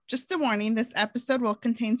Just a warning, this episode will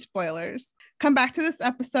contain spoilers. Come back to this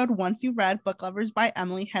episode once you've read Book Lovers by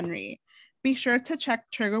Emily Henry. Be sure to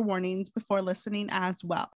check trigger warnings before listening as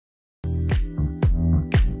well.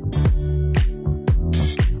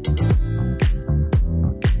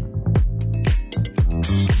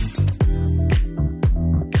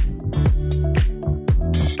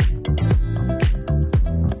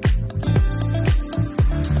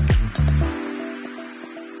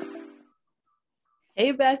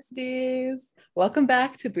 Hey besties, welcome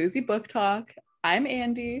back to Boozy Book Talk. I'm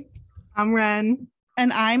Andy. I'm Ren.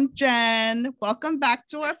 And I'm Jen. Welcome back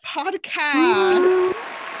to our podcast.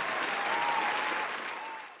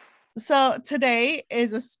 So today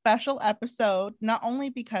is a special episode, not only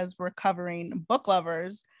because we're covering Book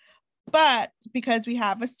Lovers, but because we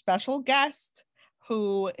have a special guest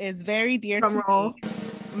who is very dear to me,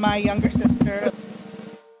 my younger sister,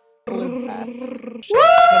 Elizabeth.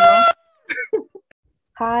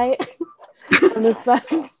 Hi, I'm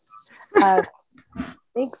Elizabeth.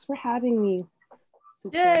 Thanks for having me.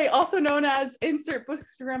 Super. Yay! Also known as insert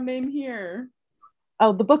bookstagram name here.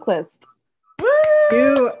 Oh, the book list.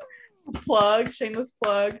 Woo! Plug, shameless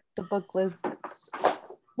plug. The book list.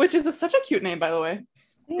 Which is such a cute name, by the way.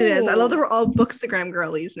 It is. I love that we're all bookstagram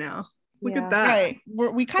girlies now. Look at that. Right.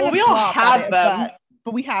 We all have them.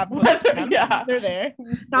 But we have bookstagrams. Yeah. They're there.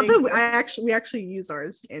 Not that we actually use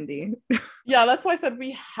ours, Andy. Yeah, that's why I said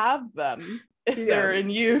we have them. If they're in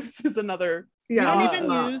use is another. Yeah. We don't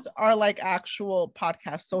even use our actual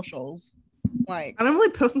podcast socials. I don't really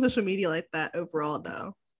post on social media like that overall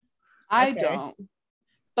though. I don't.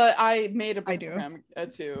 But I made a bookstagram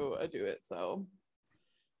to do it, so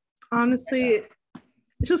honestly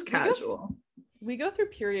it's just casual. We go through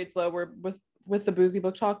periods though where with the Boozy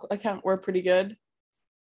Book Talk account we're pretty good.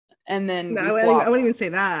 And then I wouldn't even say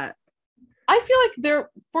that. I feel like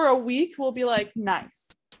there for a week we'll be like nice.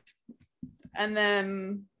 And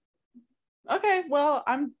then okay, well,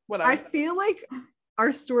 I'm whatever. I feel like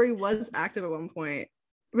our story was active at one point,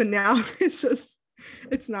 but now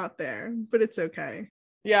it's not there, but it's okay.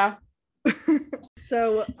 Yeah.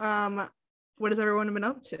 So, what has everyone been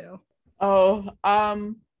up to? Oh,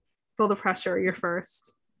 feel the pressure. You're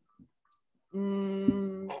first.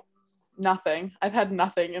 Nothing. I've had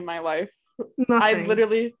nothing in my life.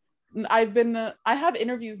 Nothing. I have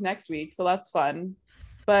interviews next week, so that's fun.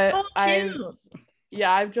 But I've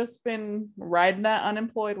just been riding that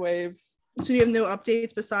unemployed wave. So you have no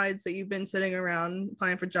updates besides that you've been sitting around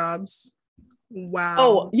applying for jobs? Wow.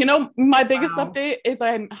 Oh, my biggest update is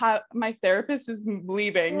my therapist is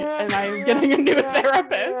leaving and I'm getting a new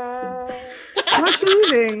therapist. Why's she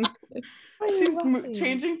leaving? She's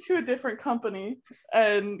changing to a different company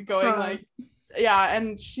and going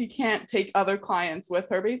and she can't take other clients with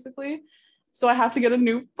her basically. So I have to get a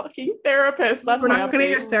new fucking therapist. We're not gonna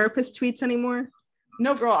get therapist tweets anymore.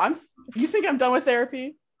 No, girl, you think I'm done with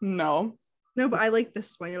therapy? No, but I like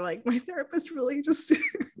this one. You're like, my therapist really just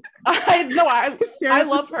I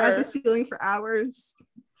love her. I had this feeling for hours.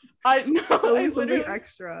 I know. It's something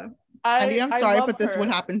extra. Andy, I'm sorry, but this would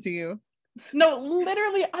happen to you. No,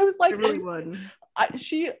 literally, I was like, it really would.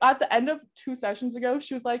 She at the end of 2 sessions ago,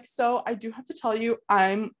 she was like, so I do have to tell you,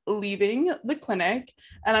 I'm leaving the clinic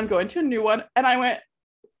and I'm going to a new one. And I went,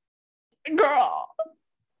 girl,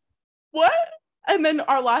 what? And then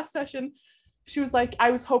our last session, she was like,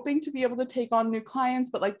 I was hoping to be able to take on new clients,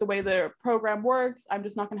 but the way the program works, I'm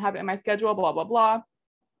just not going to have it in my schedule, blah, blah, blah.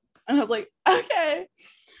 And I was like, okay,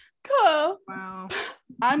 cool. Wow.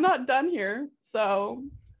 I'm not done here. So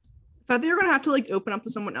I thought they were going to have to open up to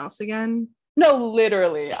someone else again. No,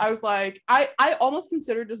 literally. I was like, I almost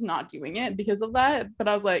considered just not doing it because of that. But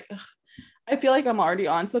I was like, ugh, I feel like I'm already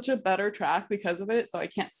on such a better track because of it. So I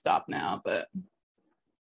can't stop now. But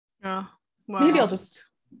wow. Maybe I'll just,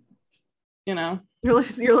 Your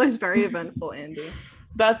life's very eventful, Andy.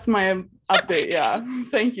 That's my update. Yeah.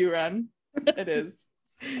 Thank you, Ren. It is.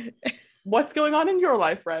 What's going on in your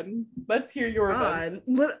life, Ren? Let's hear your events.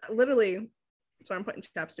 Literally. Sorry, I'm putting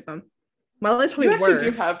chapstick on. My life's probably worse.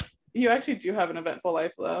 You actually do have an eventful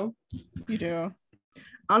life, though. You do.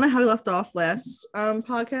 I don't know how we left off last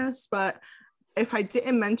podcast, but if I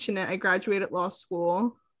didn't mention it, I graduated law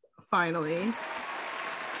school finally.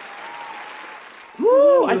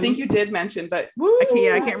 Woo! I think you did mention, but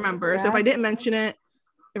I can't remember. Yeah. So if I didn't mention it,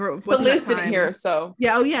 but Liz didn't hear, so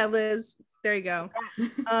Liz. There you go.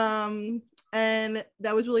 And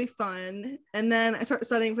that was really fun. And then I started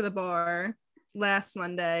studying for the bar last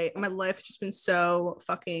Monday. My life has just been so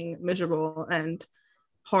fucking miserable and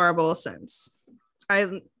horrible since.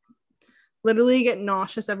 I literally get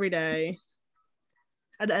nauseous every day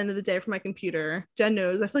at the end of the day from my computer. Jen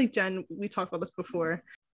knows. I feel like Jen, we talked about this before.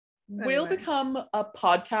 We'll Anyway. become a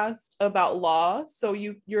podcast about law. So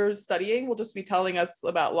you're studying, we'll just be telling us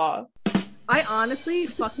about law. I honestly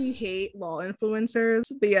fucking hate law influencers.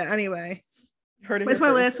 But yeah, anyway. Heard it It's here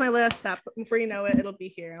my first. last step. Before you know it, it'll be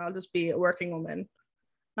here and I'll just be a working woman.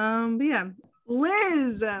 But yeah.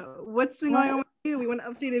 Liz, what's been going on with you? We want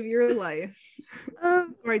an update of your life.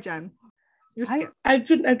 Sorry, Jen. You're skipped.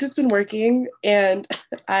 I've just been working, and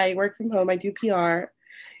I work from home. I do PR.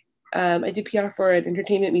 I do PR for an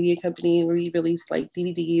entertainment media company where we release like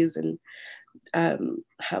DVDs and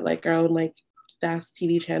have like our own like fast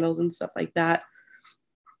TV channels and stuff like that.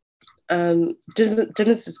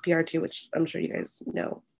 Genesis is PR too, which I'm sure you guys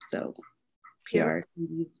know. So PR,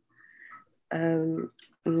 TVs.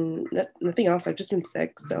 Nothing else. I've just been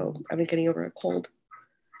sick, so I've been getting over a cold.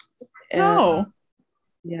 No.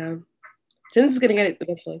 Yeah. Genesis is gonna get it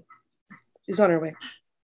eventually. She's on her way.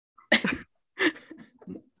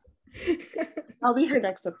 I'll be her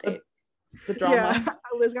next update. The drama. Yeah,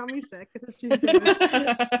 Liz got me sick. She's doing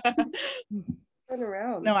Run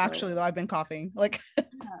around. No, so. actually, though, I've been coughing. Like,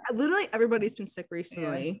 literally everybody's been sick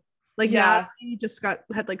recently. Like Yeah. Natalie just got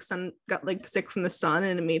sick from the sun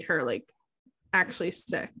and it made her like actually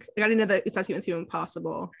sick. Like, I didn't know that it's even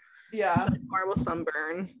possible. Yeah. Like, horrible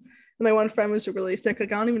sunburn. And my one friend was really sick.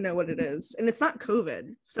 Like I don't even know what it is. And it's not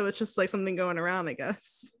COVID. So it's just like something going around, I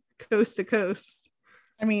guess. Coast to coast.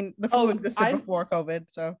 I mean, the flu Oh, existed before COVID,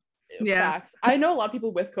 so Yeah. Facts. I know a lot of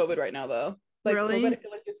people with COVID right now though. Like Really? COVID, I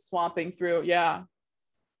feel like is swamping through. Yeah.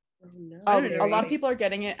 Oh, no. I don't know. A lot of people are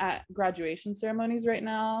getting it at graduation ceremonies right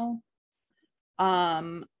now.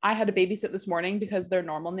 I had to babysit this morning because their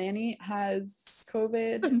normal nanny has the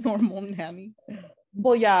COVID. normal nanny.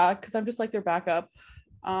 Well, yeah, because I'm just like their backup.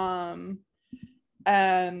 And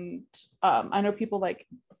I know people like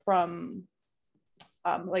from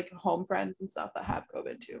like home friends and stuff that have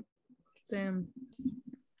COVID too. Damn.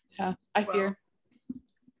 Yeah, I Wow. fear.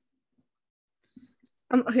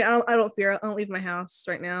 Okay, I don't fear. I don't leave my house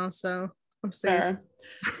right now, so I'm safe. Fair.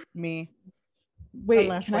 Me. Wait,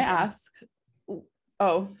 Unless, can I like, ask?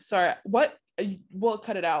 Oh, sorry. What? We'll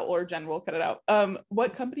cut it out, or Jen will cut it out.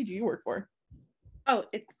 What company do you work for? Oh,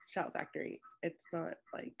 it's Shout Factory. It's not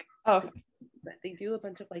like Oh, okay. but they do a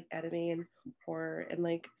bunch of like anime and horror, and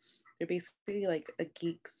like they're basically like a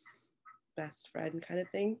geek's best friend kind of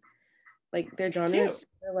thing. Like their genre Cute. is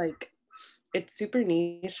super, like it's super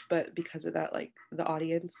niche, but because of that, like the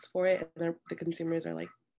audience for it and the consumers are like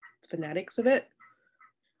fanatics of it.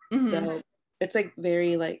 Mhm. So it's like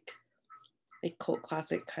very like a cult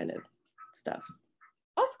classic kind of stuff.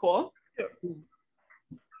 That's cool.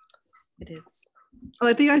 It is. I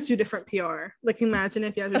like that you guys do different PR. Like imagine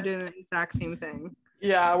if you guys were doing the exact same thing.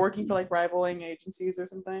 Yeah, working for like rivaling agencies or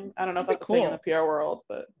something. I don't know if that's a thing in the PR world,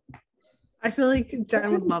 but I feel like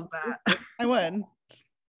Jen would love that. I would.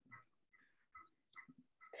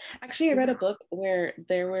 Actually, I read a book where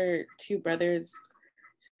there were two brothers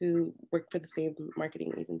who worked for the same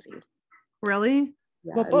marketing agency. Really?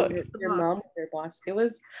 Yeah, What and book? Their mom was their boss. It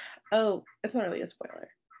was, oh, it's not really a spoiler.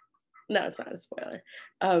 No, it's not a spoiler.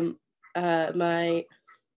 My,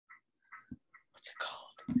 what's it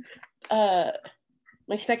called?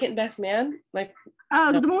 My second best man. Oh,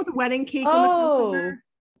 is it the one with the wedding cake? on Oh. the cover?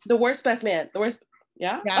 The worst best man. The worst.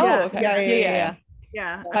 Yeah. Yeah. Oh, Yeah. okay. Yeah.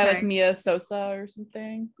 Yeah. By like okay. Mia Sosa or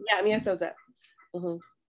something. Yeah. Mia Sosa. Mm-hmm.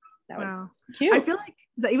 That one. Wow. Cute. I feel like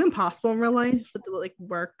is that even possible in real life that they like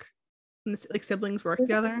work and like siblings work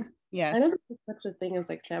together? Yes. I know there's such a thing as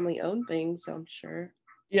like family owned things, so I'm sure.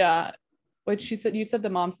 Yeah. Which you said the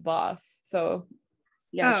mom's the boss, so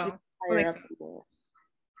Yeah. Oh, she's that higher makes up sense. people.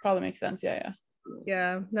 probably makes sense. Yeah,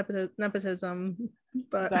 Yeah, nepotism.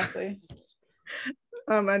 But exactly.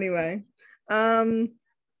 anyway.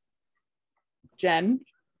 Jen,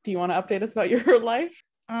 do you want to update us about your life?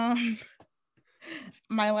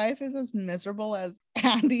 My life is as miserable as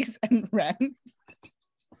Andy's and Ren.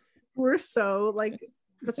 We're so like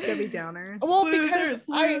such Debbie Downer. Well, because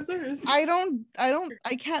losers.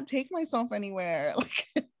 I can't take myself anywhere. Like,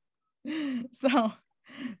 so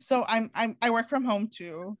I work from home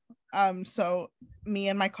too. So me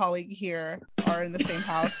and my colleague here are in the same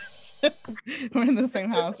house. We're in the same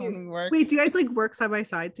house when we work. Wait, do you guys like work side by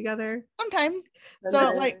side together? Sometimes. So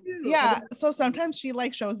That's like, cute. yeah. So sometimes she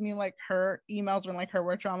like shows me like her emails and like her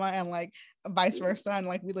work drama and like vice versa, and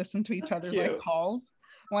like we listen to each That's other's like cute. calls.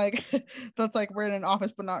 Like, so it's like we're in an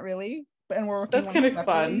office but not really. And we're working. That's kind of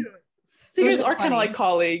separately. fun. So you It guys is are kind of funny. like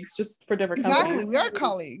colleagues, just for different Exactly. companies. We are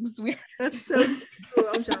colleagues. That's so cute.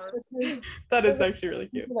 I'm jealous. That is actually really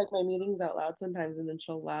cute. Like my meetings out loud sometimes, and then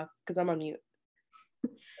she'll laugh because I'm on mute.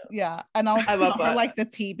 Yeah, and I'll I love tell her that. like the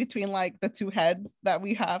tea between like the two heads that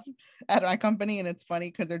we have at my company, and it's funny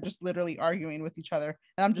because they're just literally arguing with each other,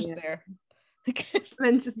 and I'm just Yeah. there.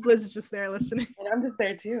 And just Liz is just there listening. And I'm just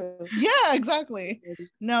there too. Yeah, exactly.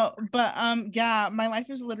 No, but yeah, my life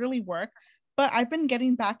is literally work. But I've been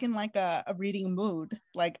getting back in like a reading mood.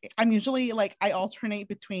 Like I'm usually like I alternate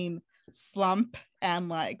between slump and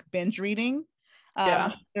like binge reading.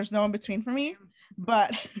 Yeah. There's no in between for me.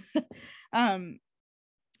 But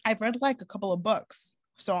I've read like a couple of books,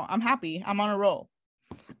 so I'm happy. I'm on a roll.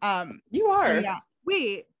 You So are. yeah.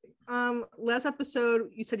 Wait, last episode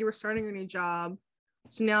you said you were starting your new job.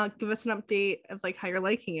 So now give us an update of like how you're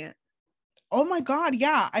liking it. Oh my god,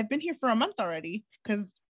 yeah. I've been here for a month already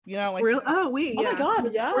because like Real? Oh wait, Oh yeah. my God, We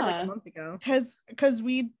recorded, like, yeah. a month ago. because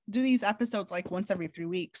we do these episodes like once every 3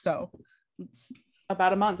 weeks, so it's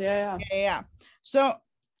About a month. Yeah. yeah. So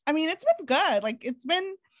I mean, it's been good. Like it's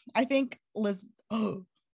been, I think Liz. Oh,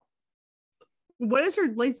 What is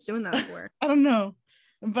your lights doing that for? I don't know,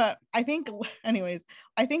 but I think, anyways,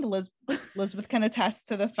 I think Elizabeth can attest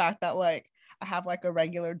to the fact that like I have like a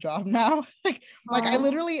regular job now. like I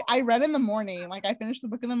literally I read in the morning. Like I finished the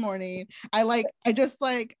book in the morning. I just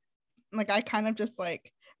like I kind of just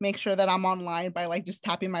like make sure that I'm online by like just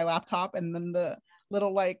tapping my laptop, and then the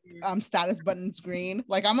little like status button's green.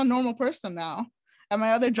 Like I'm a normal person now. At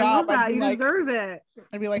my other I job, love that. I'd be You like, deserve it.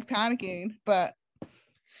 I'd be like panicking, but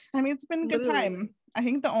I mean, it's been a good Literally. time. I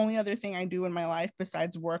think the only other thing I do in my life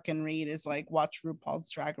besides work and read is like watch RuPaul's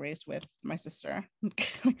Drag Race with my sister.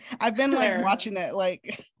 I've been like Fair. watching it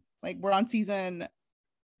like we're on season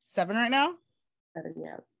 7 right now.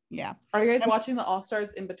 Yeah. Yeah. Are you guys watching the All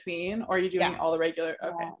Stars in between, or are you doing Yeah. all the regular?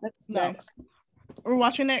 Okay. Yeah, that's No. next. We're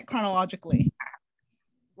watching it chronologically.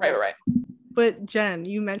 Right. But Jen,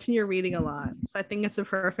 you mentioned you're reading a lot. So I think it's the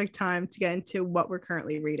perfect time to get into what we're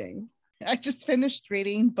currently reading. I just finished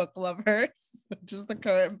reading Book Lovers, which is the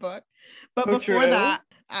current book. But Oh, before true. that,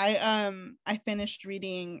 I finished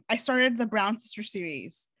reading, I started the Brown Sister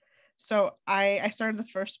series. So I started the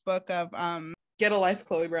first book of Get a Life,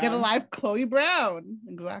 Chloe Brown. Get a Life, Chloe Brown.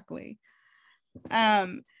 Exactly.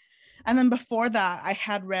 And then before that, I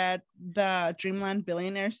had read the Dreamland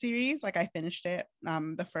Billionaire series. Like I finished it,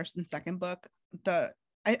 the first and second book.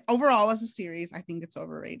 Overall as a series, I think it's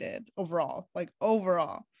overrated. Overall.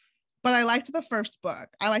 But I liked the first book.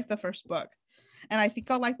 And I think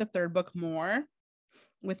I'll like the third book more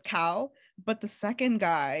with Cal. But the second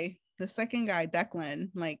guy, Declan,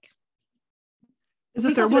 like, Is the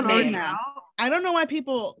he's third a one good on man. now? I don't know why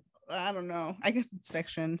people, I don't know. I guess it's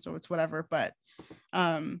fiction, so it's whatever. But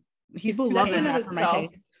he's People too love tame it. Declan in for my itself.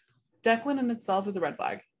 taste. Declan in itself is a red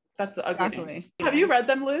flag. That's a ugly name. Exactly. Have you read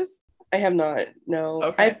them, Liz? I have not. No.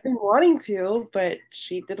 Okay. I've been wanting to, but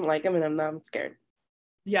she didn't like him, and I'm scared.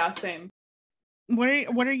 Yeah, same. What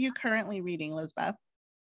are you currently reading, Lisbeth?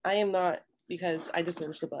 I am not, because I just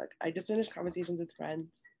finished the book. I just finished Conversations with Friends.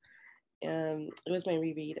 It was my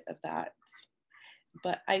reread of that.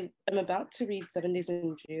 But I am about to read 7 Days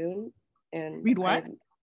in June. And Read what?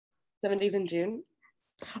 7 Days in June.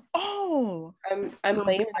 Oh, I'm So-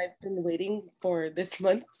 lame, and I've been waiting for this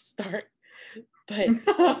month to start. But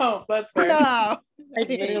Oh, that's fair. no.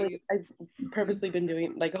 I've purposely been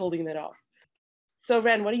holding it off. So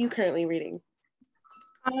Ren, what are you currently reading?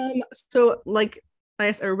 So like I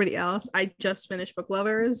guess everybody else, I just finished Book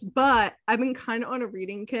Lovers, but I've been kind of on a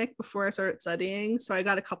reading kick before I started studying. So I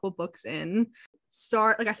got a couple books in.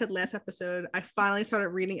 Like I said last episode, I finally started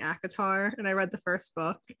reading ACOTAR and I read the first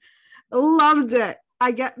book. Loved it.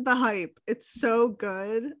 I get the hype. It's so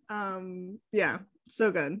good. Yeah,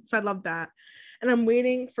 so good. So I love that. And I'm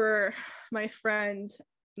waiting for my friend,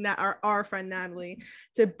 our friend Natalie,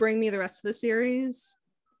 to bring me the rest of the series.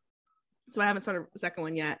 So I haven't started the second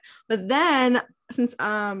one yet. But then since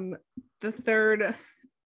the third,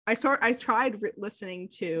 I tried listening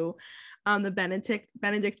to the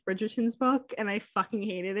Benedict Bridgerton's book, and I fucking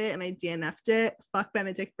hated it, and I DNF'd it. Fuck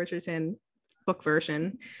Benedict Bridgerton book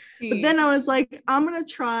version. But then I was like, I'm gonna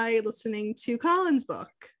try listening to Colin's book,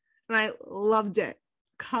 and I loved it.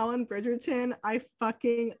 Colin Bridgerton, I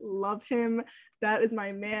fucking love him. That is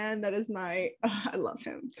my man. That is my I love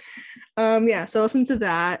him. Yeah, so listen to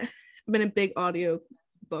that. I've been a big audio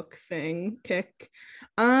book thing kick.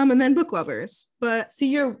 And then Book Lovers. But See,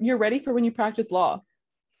 you're ready for when you practice law.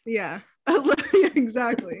 yeah.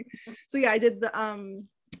 Exactly. So yeah, I did the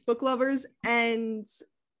Book Lovers and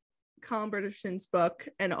Colin Bridgerton's book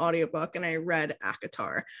and audiobook, and I read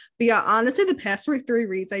ACOTAR. But yeah, honestly, the past three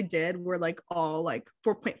reads I did were like all like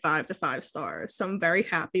 4.5 to 5 stars. So I'm very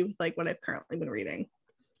happy with like what I've currently been reading.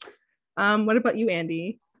 What about you,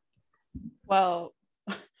 Andy? Well,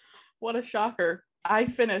 what a shocker. I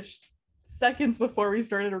finished seconds before we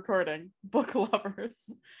started recording Book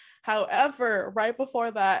Lovers. However, right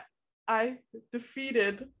before that, I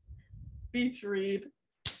defeated Beach Read.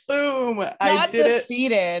 Boom! I Not did it.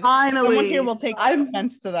 defeated. Finally. Someone here will take I'm-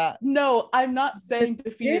 offense to that. No, I'm not saying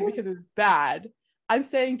defeated Yeah. because it was bad. I'm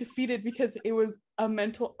saying defeated because it was a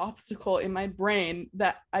mental obstacle in my brain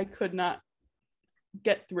that I could not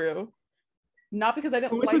get through. Not because I It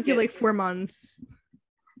didn't only like took you it. like 4 months.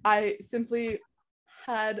 I simply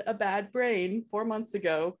had a bad brain 4 months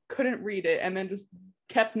ago, couldn't read it, and then just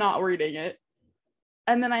kept not reading it.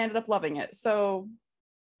 And then I ended up loving it. So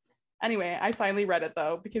anyway, I finally read it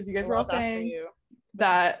though, because you guys were all Love that for saying you.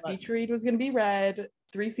 that But- Beach Read was going to be read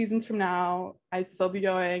 3 seasons from now. I'd still be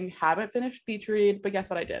going. Haven't finished Beach Read, but guess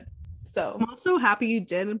what I did? So I'm also happy you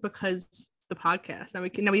did because the podcast.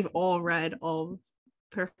 Now we've all read all of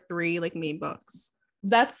her 3 like main books.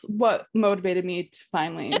 that's what motivated me to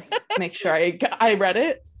finally make sure I read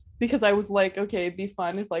it, because I was like, okay, it'd be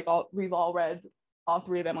fun if like we've all read all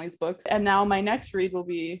 3 of Emily's books. And now my next read will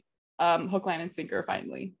be Hook, Line, and Sinker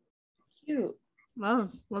finally. Cute.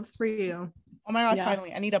 Love for you. Oh my gosh, Yeah.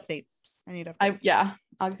 finally. I need updates.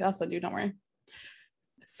 I'll send you, don't worry.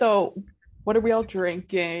 So what are we all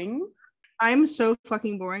drinking? I'm so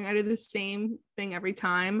fucking boring. I do the same thing every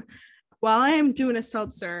time. While I am doing a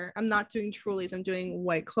seltzer, I'm not doing Trulies. I'm doing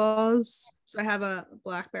White Claws. So I have a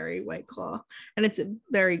blackberry White Claw, and it's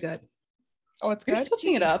very good. Oh, it's You're good.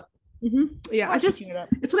 switching it up. Yeah, I'm I just picking it up.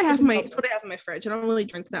 it's what I have in my it's what I have in my fridge. I don't really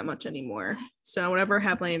drink that much anymore. So whatever I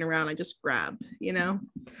have laying around, I just grab. No,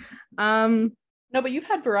 but you've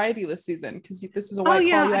had variety this season, because this is a White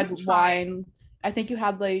yeah, Claw. You I had can try. wine. I think you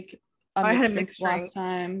had like a I had a mixed mixed drink drink. last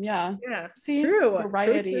time. Yeah. Yeah, See, true.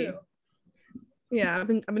 variety. True. Yeah, I've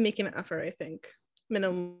been making an effort. I think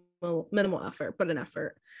minimal effort, but an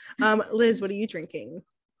effort. Liz, what are you drinking?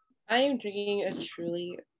 I am drinking a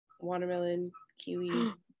truly watermelon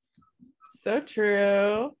kiwi. So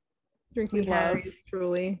true. Drinking We love. Harry's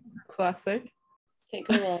Truly. Classic. Can't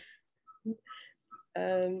go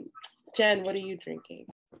wrong. Jen, what are you drinking?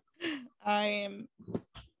 I'm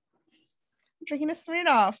drinking a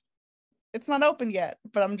Smirnoff. It's not open yet,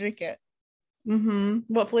 but I'm drinking it.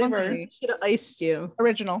 What flavors? Hungry. Should have iced you.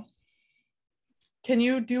 Original. Can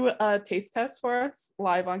you do a taste test for us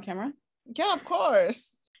live on camera? Yeah, of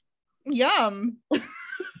course. Yum.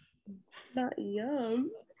 Not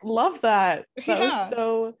yum. Love that. That Yeah. was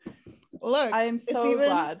so. Look, I am it's so even,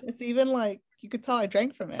 glad. It's even like you could tell I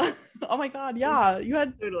drank from it. Oh my god, yeah. You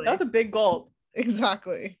had Totally. that was a big gulp.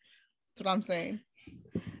 Exactly. That's what I'm saying.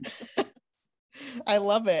 I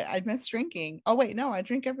love it. I miss drinking. Oh wait, no, I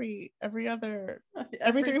drink every 3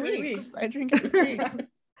 weeks. I drink every 3 weeks.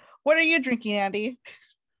 What are you drinking, Andy?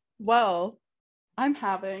 Well, I'm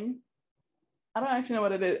having. I don't actually know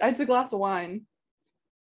what it is. It's a glass of wine.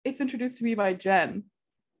 It's introduced to me by Jen.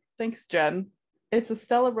 Thanks, Jen. It's a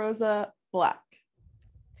Stella Rosa Black.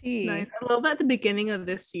 Tea. Nice. I love that at the beginning of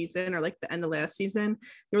this season, or like the end of last season,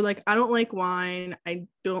 you were like, I don't like wine. I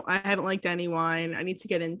haven't liked any wine. I need to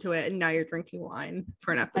get into it. And now you're drinking wine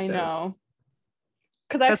for an I episode. know.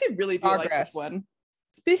 Because I That's actually really do like progress. this one.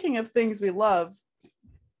 Speaking of things we love,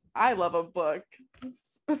 I love a book,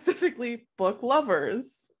 specifically Book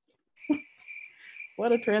Lovers.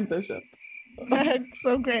 What a transition.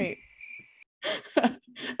 So great.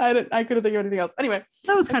 I couldn't think of anything else. Anyway,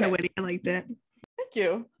 That was kind of Okay. witty. I liked it. thank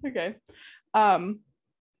you. Okay.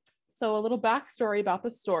 So a little backstory about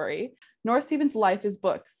the story. Nora Stevens' life is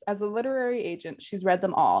books. As a literary agent, she's read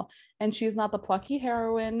them all, and she is not the plucky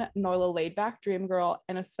heroine nor the laid-back dream girl,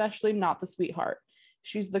 and especially not the sweetheart.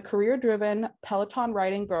 She's the career-driven Peloton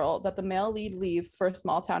riding girl that the male lead leaves for a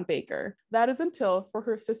small-town baker. That is until, for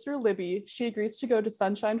her sister Libby, she agrees to go to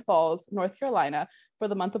Sunshine Falls, North Carolina, for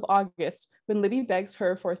the month of August, when Libby begs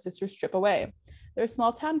her for a sister's trip away. Their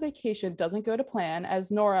small-town vacation doesn't go to plan, as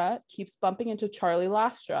Nora keeps bumping into Charlie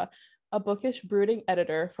Lastra, a bookish, brooding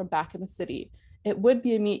editor from back in the city. It would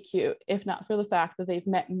be a meet cute, if not for the fact that they've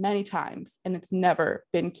met many times, and it's never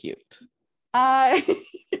been cute. I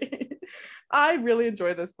really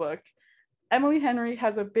enjoy this book. Emily Henry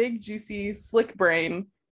has a big, juicy, slick brain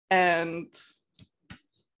and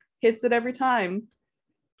hits it every time.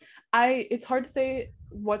 It's hard to say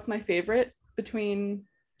what's my favorite between,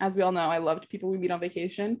 as we all know, I loved People We Meet on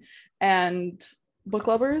Vacation and Book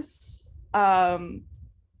Lovers. I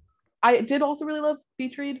did also really love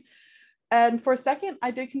Beach Read. And for a second,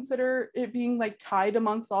 I did consider it being like tied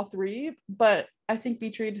amongst all 3, but I think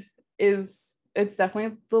Beach Read it's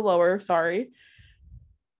definitely the lower, sorry.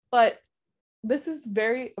 But this is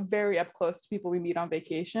very, very up close to People We Meet on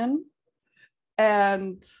Vacation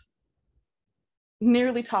and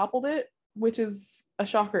nearly toppled it which is a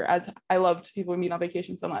shocker as I loved People We Meet on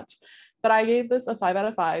Vacation so much. But I gave this a 5 out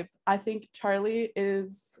of 5. I think Charlie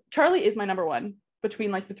is my number one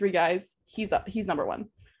between like the three guys. He's number one.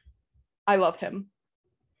 I love him.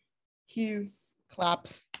 He's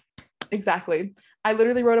Claps. exactly. I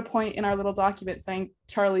literally wrote a point in our little document saying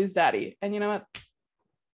Charlie's daddy. And you know what?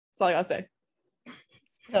 That's all I gotta say.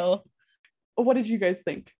 So What did you guys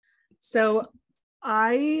think? So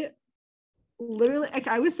I literally, like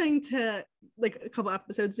I was saying to like a couple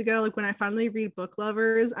episodes ago, like when I finally read Book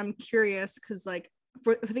Lovers, I'm curious because like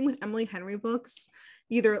for the thing with Emily Henry books,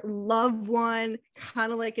 either love one,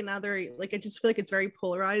 kind of like another, like I just feel like it's very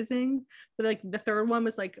polarizing. But like the third one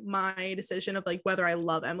was like my decision of like whether I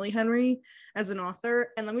love Emily Henry as an author.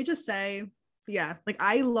 And let me just say, yeah, like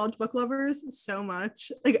I loved Book Lovers so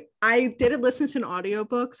much. Like I didn't listen to an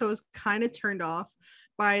audiobook, so I was kind of turned off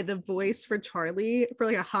by the voice for Charlie for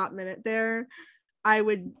like a hot minute there. I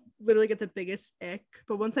would literally get the biggest ick.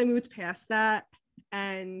 But once I moved past that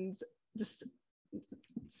and just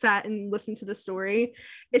sat and listened to the story,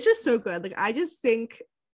 it's just so good. Like I just think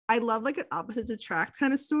I love like an opposites attract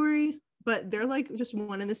kind of story, but they're like just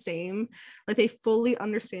one and the same. Like they fully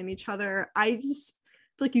understand each other. I just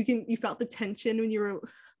feel like you felt the tension when you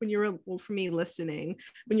were well, for me listening,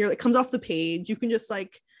 when you're like comes off the page, you can just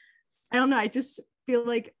like, I don't know, I just feel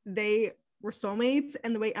like they were soulmates,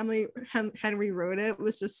 and the way Emily Henry wrote it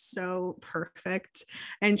was just so perfect.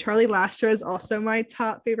 And Charlie Lasher is also my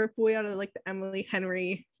top favorite boy out of like the Emily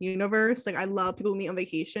Henry universe. Like I love People Who Meet on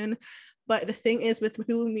Vacation, but the thing is with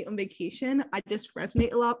People Who Meet on Vacation, I just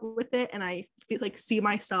resonate a lot with it, and I feel like see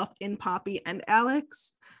myself in Poppy and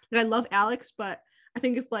Alex. Like I love Alex, but I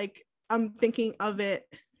think if like I'm thinking of it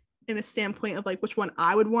in a standpoint of like which one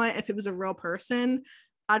I would want if it was a real person,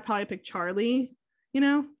 I'd probably pick Charlie, you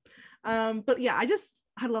know. But yeah,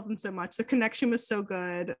 I love him so much. The connection was so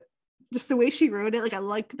good. Just the way she wrote it, like I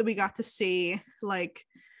like that we got to see like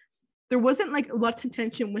there wasn't like a lot of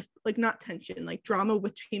tension with like not tension, like drama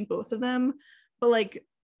between both of them, but like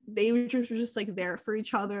they were just like there for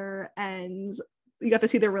each other, and you got to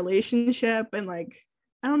see their relationship. And like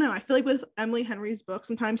I don't know, I feel like with Emily Henry's book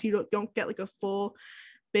sometimes you don't get like a full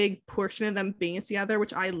big portion of them being together,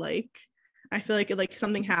 which I like. I feel like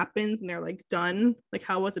something happens and they're like done, like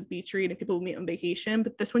how was it Beach Read and People Who Meet on Vacation,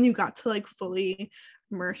 but this one you got to like fully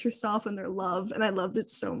immerse yourself in their love, and I loved it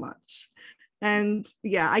so much. And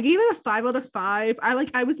yeah, I gave it a 5 out of 5.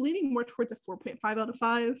 I was leaning more towards a 4.5 out of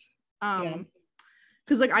 5.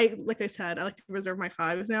 Because like I said, I like to reserve my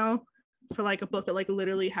 5s now for like a book that like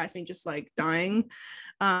literally has me just like dying.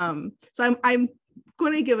 So I'm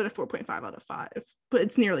going to give it a 4.5 out of 5, but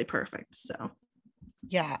it's nearly perfect. So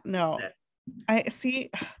yeah, no, I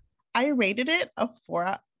see. I rated it a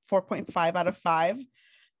 4.5 out of 5,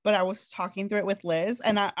 but I was talking through it with Liz,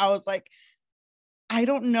 and I was like, I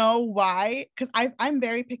don't know why, because I'm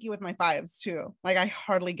very picky with my 5s too. Like I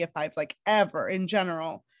hardly give 5s like ever in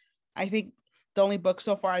general. I think the only book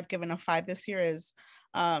so far I've given a 5 this year is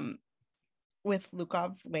with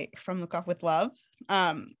Lukov with Love.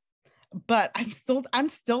 But I'm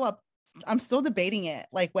still debating it,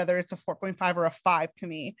 like whether it's a 4.5 or a 5 to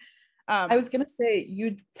me. I was gonna say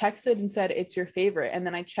you texted and said it's your favorite, and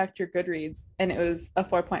then I checked your Goodreads and it was a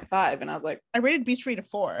 4.5, and I was like, I rated Beach Read a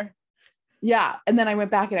 4. Yeah, and then I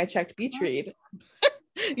went back and I checked Beach Read.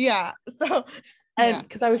 Yeah, so and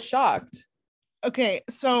because I was shocked. Okay,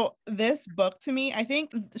 so this book to me, I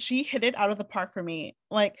think she hit it out of the park for me.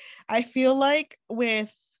 Like I feel like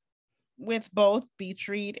with both Beach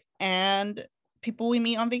Read and People We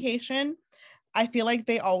Meet on Vacation, I feel like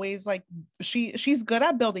they always like she's good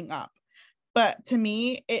at building up. But to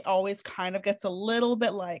me, it always kind of gets a little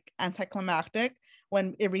bit like anticlimactic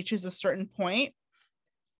when it reaches a certain point.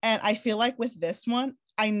 And I feel like with this one,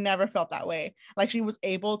 I never felt that way. Like she was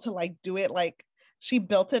able to like do it, like she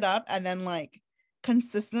built it up and then like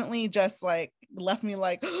consistently just like left me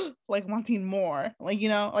like like wanting more. Like, you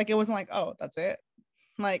know, like it wasn't like, oh, that's it.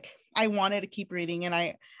 Like I wanted to keep reading, and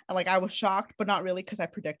I was shocked, but not really because I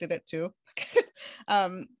predicted it too.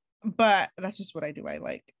 But that's just what I do.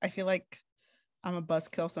 I feel like I'm a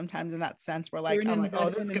buzzkill sometimes in that sense where like I'm like, oh,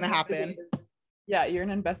 this is gonna happen. Yeah, you're an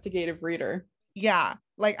investigative reader. Yeah,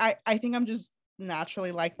 like I think I'm just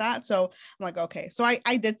naturally like that. So I'm like, okay. So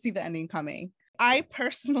I did see the ending coming. I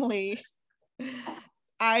personally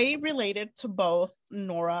I related to both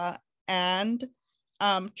Nora and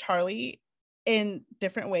Charlie in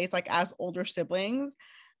different ways, like as older siblings,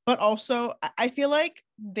 but also I feel like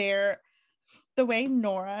they're the way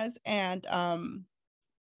Nora's and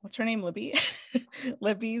what's her name, Libby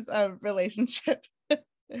Libby's relationship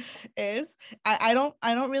is I don't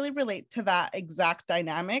really relate to that exact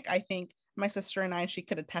dynamic. I think my sister and I, she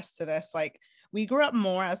could attest to this, like we grew up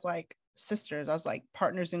more as like sisters, as like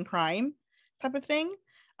partners in crime type of thing.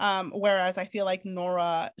 Whereas I feel like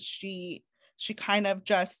Nora, she kind of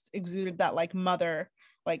just exuded that like mother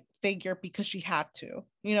like figure because she had to,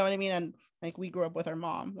 you know what I mean? And like we grew up with her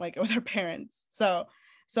mom, like with her parents. So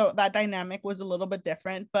that dynamic was a little bit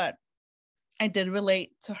different, but I did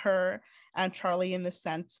relate to her and Charlie in the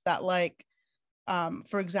sense that like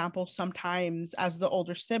for example, sometimes as the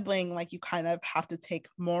older sibling, like you kind of have to take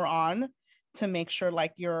more on to make sure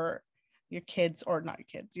like your kids, or not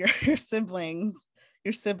your kids, your siblings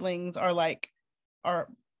are like are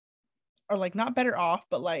like not better off,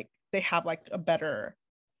 but like they have like a better,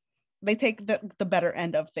 they take the better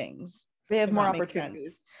end of things. They have if more that makes opportunities.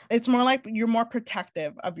 sense. It's more like you're more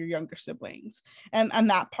protective of your younger siblings, and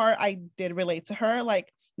that part I did relate to her,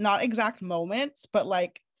 like not exact moments, but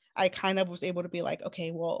like I kind of was able to be like,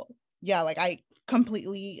 okay, well, yeah, like I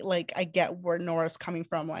completely, like I get where Nora's coming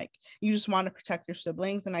from, like you just want to protect your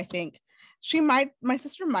siblings. And I think my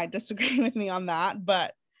sister might disagree with me on that,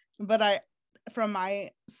 but I, from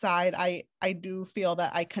my side, I do feel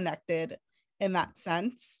that I connected in that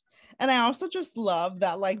sense. And I also just love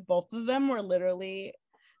that like both of them were literally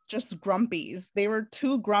just grumpies. They were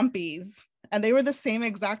two grumpies and they were the same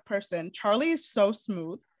exact person. Charlie is so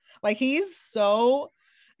smooth. Like he's the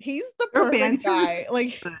Their perfect banter was guy.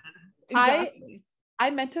 Like good. exactly. I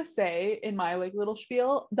meant to say in my like little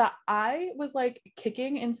spiel that I was like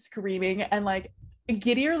kicking and screaming and like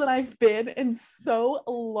giddier than I've been in so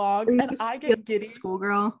long, and I get giddy.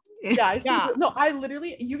 Schoolgirl. Yeah, Yeah. no, I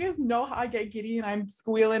literally, you guys know how I get giddy and I'm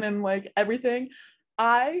squealing and like everything.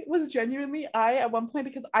 I was genuinely, at one point,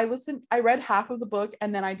 because I read half of the book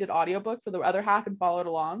and then I did audiobook for the other half and followed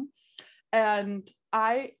along. And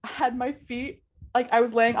I had my feet, like I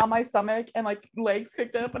was laying on my stomach and like legs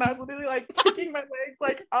kicked up and I was literally like kicking my legs,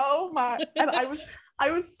 like, oh my, and I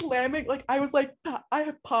was slamming, like I was like, I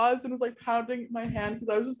had paused and was like pounding my hand because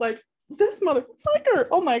I was just like, this motherfucker,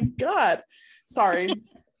 oh my God. Sorry.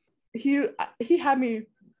 He had me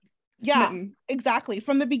smitten. Yeah, exactly.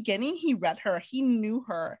 From the beginning, he read her. He knew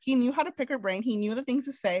her. He knew how to pick her brain. He knew the things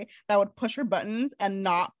to say that would push her buttons and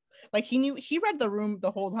not like he read the room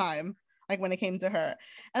the whole time, like when it came to her.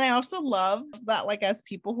 And I also love that, like, as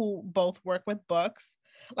people who both work with books,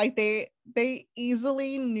 like they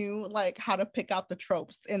easily knew like how to pick out the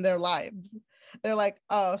tropes in their lives. They're like,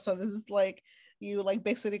 oh, so this is like you like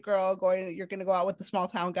big city girl you're gonna go out with the small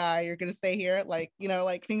town guy, you're gonna stay here, like, you know,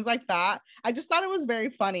 like things like that. I just thought it was very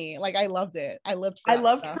funny. Like I loved it. I loved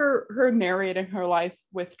stuff. her narrating her life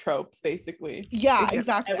with tropes, basically. Yeah,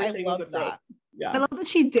 exactly. I Everything was love a trope. that. Yeah. I love that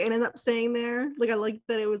she didn't end up staying there. Like I like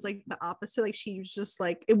that it was like the opposite. Like she was just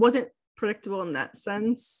like, it wasn't predictable in that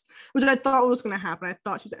sense, which I thought was going to happen. I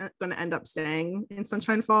thought she was going to end up staying in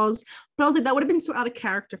Sunshine Falls, but I was like, that would have been so out of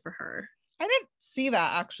character for her. I didn't see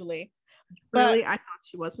that actually. Really, I thought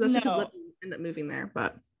she was, but that's because No. Libby ended up moving there.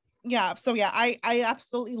 But Yeah, so yeah, I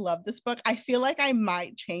absolutely love this book. I feel like I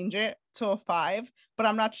might change it to a 5, but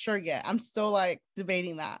I'm not sure yet. I'm still like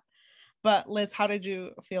debating that. But Liz, how did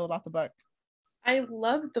you feel about the book? I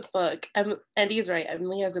love the book. Andy's right.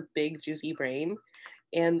 Emily has a big, juicy brain,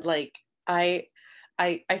 and like I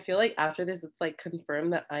feel like after this, it's like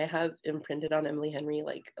confirmed that I have imprinted on Emily Henry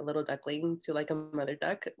like a little duckling to like a mother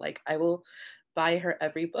duck. Like I will buy her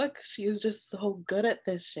every book. She's just so good at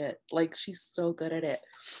this shit. Like she's so good at it.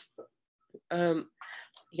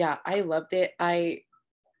 Yeah, I loved it. I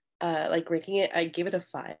like ranking it. I gave it a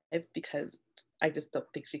 5 because I just don't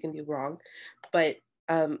think she can do wrong. But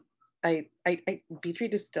I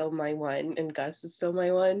Beatrice is still my 1 and Gus is still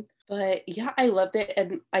my 1. But yeah, I loved it.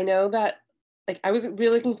 And I know that like I was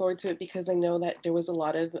really looking forward to it because I know that there was a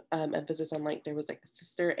lot of emphasis on like there was like a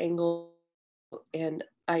sister angle, and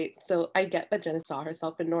I get that Jenna saw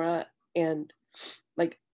herself in Nora, and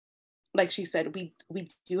like she said, we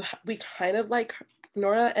kind of like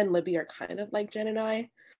Nora and Libby are kind of like Jen and I,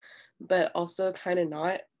 but also kind of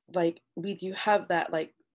not. Like we do have that,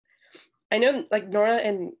 like I know like Nora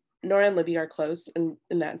and Libby are close, and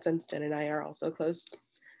in that sense Jen and I are also close,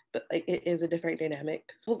 but like it is a different dynamic.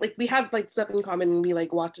 Well, like we have like stuff in common, and we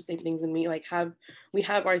like watch the same things, and we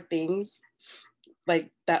have our things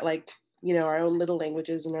like that, like, you know, our own little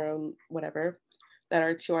languages and our own whatever that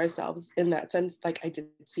are to ourselves. In that sense, like I did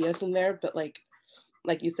see us in there, but like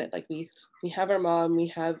you said, like we have our mom, we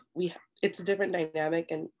have it's a different dynamic.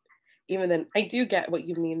 And even then I do get what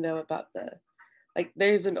you mean though about the like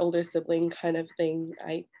there's an older sibling kind of thing.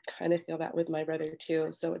 I kind of feel that with my brother too,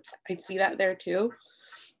 so I see that there too.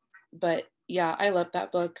 But yeah, I love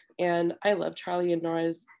that book, and I love Charlie and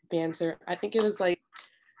Nora's banter. I think it was like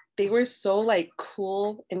they were so like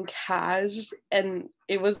cool and cash, and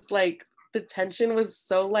it was like the tension was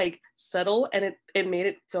so like subtle, and it made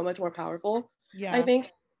it so much more powerful. Yeah, I think.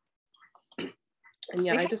 And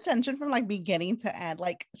yeah, they I had just tension from like beginning to end.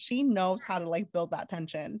 Like she knows how to like build that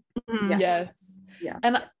tension. Mhm. Yes. Yeah.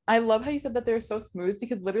 And I love how you said that they're so smooth,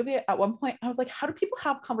 because literally at one point I was like, how do people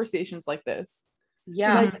have conversations like this?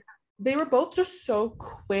 yeah. Like they were both just so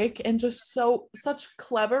quick and just such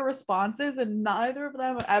clever responses, and neither of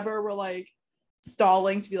them ever were like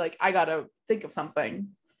stalling to be like, I gotta think of something.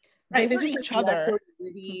 They Right, were just, each like, other. natural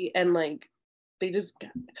witty, and like they just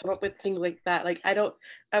come up with things like that. Like I don't.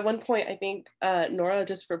 At one point, I think Nora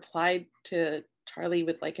just replied to Charlie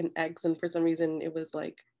with like an X, and for some reason it was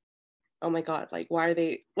like, oh my god, like why are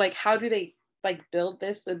they like? How do they like build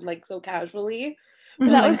this and like so casually?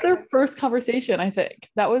 And that Mhm. was their first conversation, I think.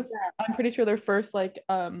 That was, Yeah. I'm pretty sure, their first like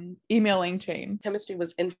emailing chain. Chemistry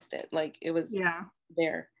was instant. Like it was Yeah.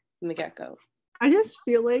 there from the get go. I just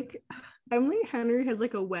feel like Emily Henry has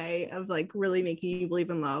like a way of like really making you believe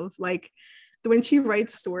in love. Like when she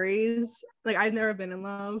writes stories, like I've never been in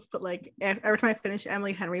love, but like every time I finish an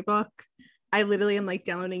Emily Henry book, I literally am like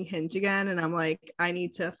downloading Hinge again, and I'm like, I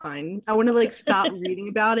want to like stop reading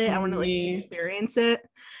about it. I want to like Me. experience it.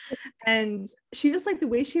 And she just like the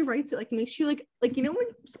way she writes it, like makes you like you know when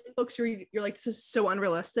some books you're like, this is so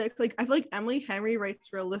unrealistic. Like I feel like Emily Henry writes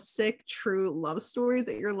realistic, true love stories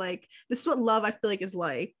that you're like, this is what love I feel like is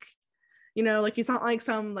like. You know, like it's not like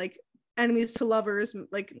some like enemies to lovers,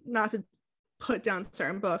 like not to put down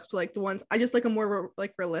certain books, but like the ones I just like a more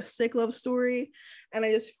like realistic love story. And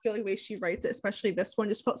I just feel like the way she writes it, especially this one,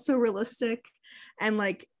 just felt so realistic. And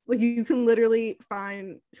like you can literally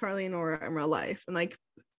find Charlie and Nora in real life. And like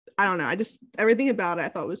I don't know, I just everything about it I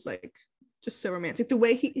thought was like just so romantic. The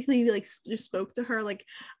way he like just spoke to her, like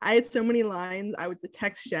I had so many lines I would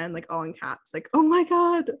text Jen like all in caps, like oh my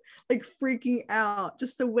god, like freaking out.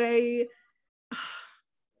 Just the way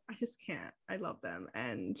I just can't. I love them,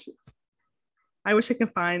 and I wish I could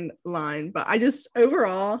find line, but I just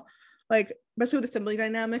overall like, especially with the sibling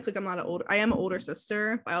dynamic, like I am an older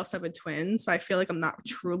sister, but I also have a twin, so I feel like I'm not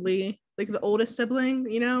truly like the oldest sibling,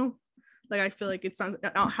 you know. Like I feel like it sounds I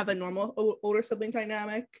don't have a normal older sibling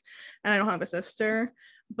dynamic, and I don't have a sister.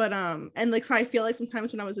 But and like so I feel like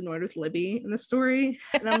sometimes when I was annoyed with Libby in the story,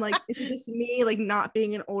 and I'm like, is it just me like not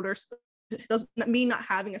being an older does me not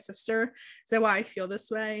having a sister, is that why I feel this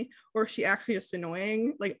way, or is she actually just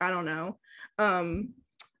annoying? Like I don't know.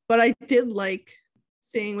 But I did like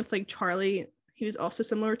seeing with like Charlie, he was also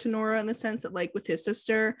similar to Nora in the sense that like with his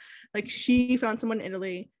sister, like she found someone in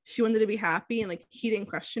Italy, she wanted to be happy, and like he didn't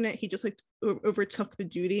question it, he just like overtook the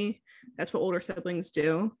duty. That's what older siblings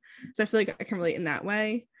do. So I feel like I can relate in that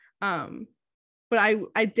way. But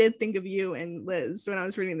I did think of you and Liz when I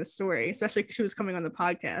was reading the story, especially because she was coming on the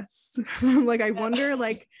podcast. I'm like, I wonder,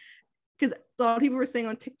 like, because a lot of people were saying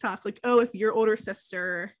on TikTok, like, oh, if you're older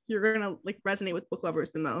sister, you're gonna like resonate with book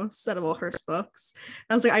lovers the most out of all her books. And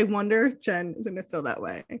I was like, I wonder if Jen is gonna feel that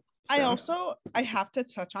way. So. I have to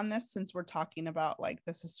touch on this since we're talking about like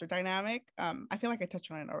the sister dynamic. I feel like I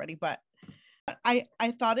touched on it already, but I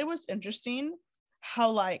thought it was interesting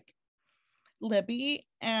how like Libby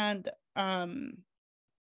and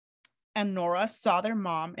Nora saw their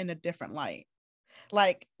mom in a different light.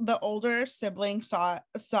 Like the older sibling saw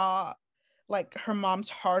like her mom's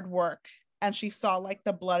hard work, and she saw like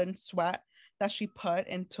the blood and sweat that she put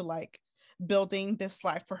into like building this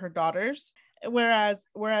life for her daughters. Whereas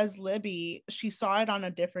Libby, she saw it on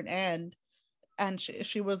a different end, and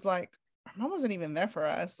she was like, mom wasn't even there for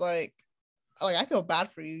us. Like I feel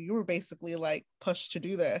bad for you. You were basically like pushed to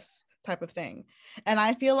do this type of thing. And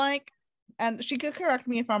I feel like, and she could correct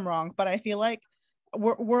me if I'm wrong, but I feel like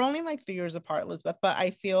we're only like 3 years apart, Elizabeth, but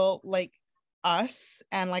I feel like us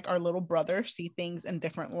and like our little brother see things in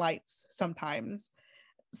different lights sometimes.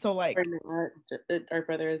 So like Our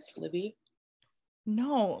brother is Libby.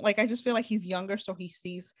 No, like I just feel like he's younger, so he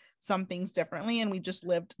sees some things differently, and we just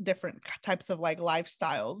lived different types of like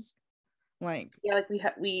lifestyles. Like yeah, like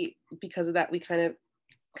we because of that we kind of,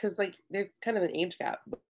 because like there's kind of an age gap.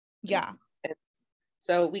 Yeah. And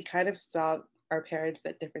so we kind of saw our parents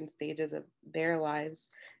at different stages of their lives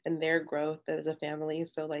and their growth as a family.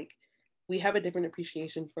 So like we have a different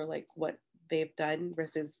appreciation for like what they've done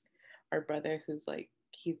versus our brother, who's like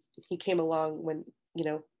he came along when, you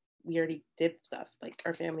know, we already did stuff, like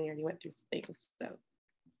our family already went through things. So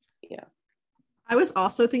yeah, I was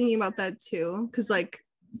also thinking about that too, because like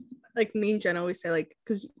me and Jen always say, like,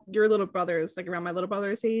 because your little brother is like around my little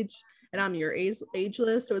brother's age and I'm your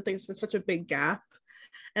ageless, so there's such a big gap.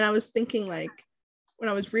 And I was thinking, like, when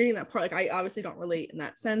I was reading that part, like I obviously don't relate in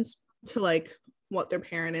that sense to like what their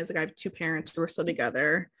parent is. Like I have two parents who are still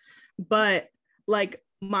together, but like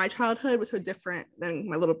my childhood was so different than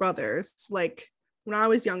my little brother's. Like when I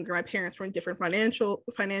was younger, my parents were in different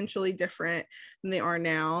financially different than they are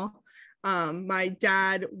now. My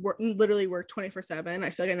dad literally worked 24/7. I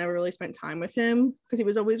feel like I never really spent time with him because he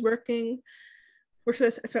was always working. I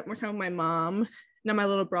spent more time with my mom. Now my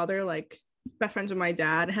little brother, like, best friends with my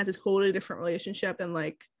dad, and has a totally different relationship than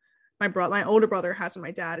like my older brother has with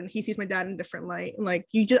my dad, and he sees my dad in a different light. And like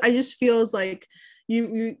I just feels like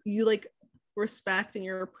you like respect and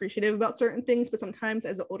you're appreciative about certain things, but sometimes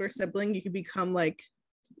as an older sibling you could become like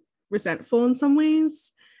resentful in some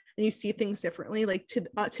ways, and you see things differently. Like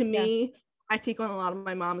to me, I take on a lot of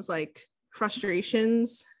my mom's like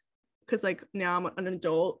frustrations because like now I'm an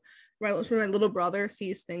adult. My little brother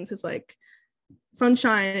sees things as like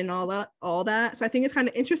sunshine and all that. So I think it's kind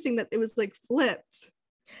of interesting that it was like flipped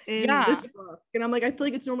in this book, and I'm like, I feel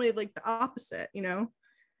like it's normally like the opposite, you know.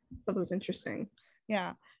 I thought it was interesting.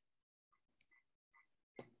 Yeah.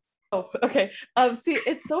 Oh, okay. See,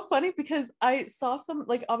 it's so funny because I saw some,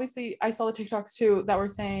 like, obviously I saw the TikToks too that were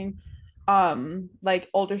saying like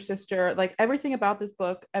older sister, like everything about this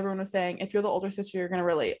book, everyone was saying if you're the older sister you're gonna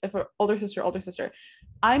relate. If you're older sister.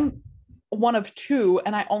 I'm one of two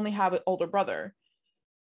and I only have an older brother,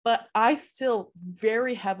 but I still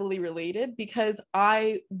very heavily related because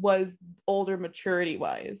I was older maturity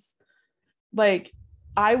wise. Like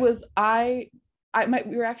we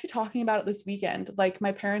were actually talking about it this weekend. Like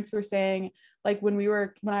my parents were saying, like when we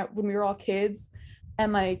were all kids,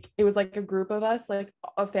 and like it was like a group of us, like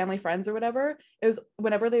of family friends or whatever, it was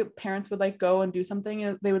whenever the parents would like go and do something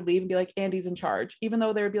and they would leave and be like, Andy's in charge, even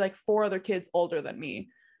though there would be like 4 other kids older than me,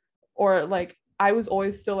 or like I was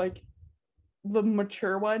always still like the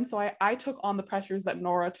mature one. So I took on the pressures that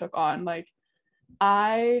Nora took on. Like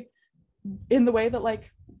in the way that like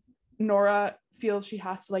Nora feels she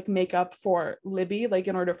has to like make up for Libby, like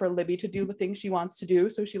in order for Libby to do the things she wants to do,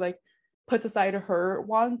 so she like puts aside her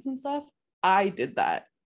wants and stuff. I did that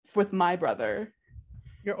with my brother.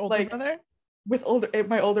 Your older brother? With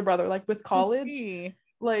my older brother, like with college.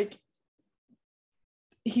 Like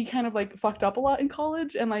he kind of like fucked up a lot in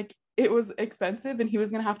college, and like it was expensive, and he was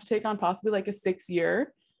gonna have to take on possibly like a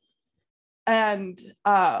 6-year. And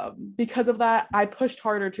because of that, I pushed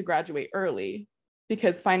harder to graduate early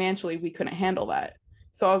because financially we couldn't handle that.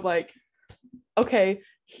 So I was like, okay,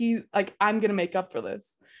 I'm gonna make up for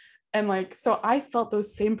this. And like, so I felt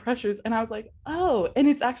those same pressures, and I was like, oh, and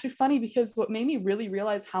it's actually funny because what made me really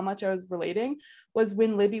realize how much I was relating was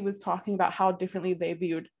when Libby was talking about how differently they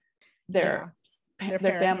viewed their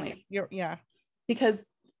family. Because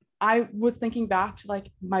I was thinking back to like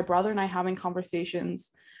my brother and I having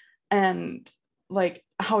conversations and like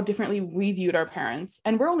how differently we viewed our parents,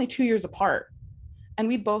 and we're only 2 years apart, and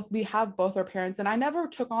we have both our parents, and I never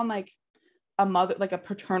took on like a mother, like a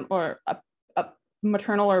paternal or a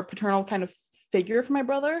maternal or paternal kind of figure for my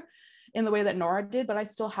brother in the way that Nora did, but I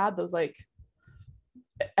still had those like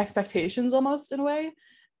expectations almost in a way,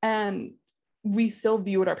 and we still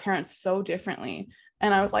viewed our parents so differently.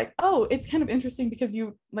 And I was like, oh, it's kind of interesting because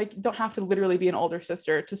you like don't have to literally be an older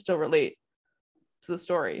sister to still relate to the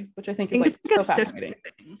story, which I think is like so fascinating.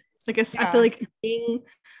 I feel like being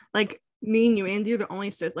like me and you, Andy, are the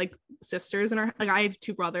only sisters in our, like I have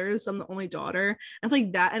 2 brothers, I'm the only daughter. I feel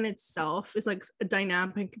like that in itself is like a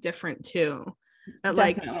dynamic different too. That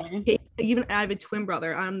like even I have a twin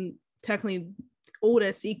brother, I'm technically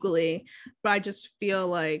oldest equally, but I just feel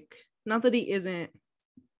like, not that he isn't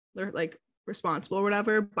like responsible or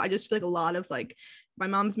whatever, but I just feel like a lot of like my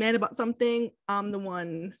mom's mad about something, I'm the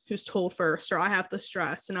one who's told first, or I have the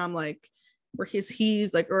stress, and I'm like, or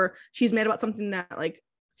he's like, or she's mad about something that like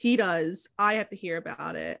he does, I have to hear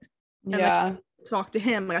about it and like, talk to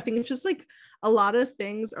him. Like I think it's just like a lot of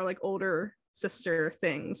things are like older sister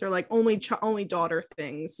things, or like only daughter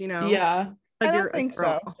things, you know. I don't think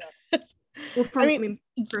so. Well, I mean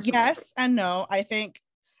yes and no. I think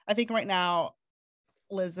right now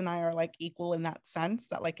Liz and I are like equal in that sense,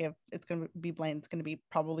 that like if it's gonna be Blaine, it's gonna be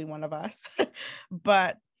probably one of us.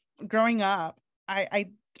 But growing up, I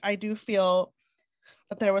do feel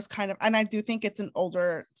that there was kind of, and I do think it's an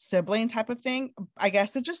older sibling type of thing. I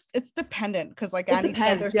guess it's dependent, because like it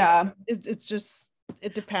depends. It's just,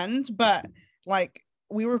 it depends. But like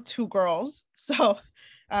we were 2 girls, so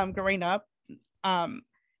growing up,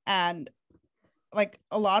 and like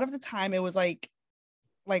a lot of the time it was like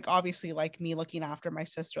obviously like me looking after my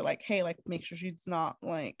sister, like, hey, like make sure she's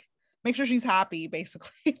happy,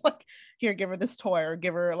 basically. Like, here, give her this toy, or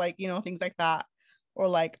give her like, you know, things like that. Or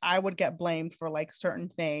like I would get blamed for like certain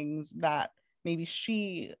things that maybe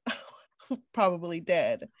she probably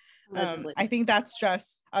did. Allegedly. I think that's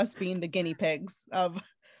just us being the guinea pigs of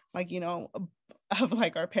like, of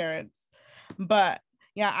like our parents. But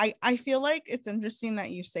yeah, I feel like it's interesting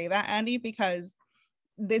that you say that, Andy, because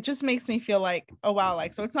it just makes me feel like, oh wow,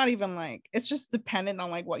 like, so it's not even like, it's just dependent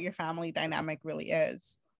on like what your family dynamic really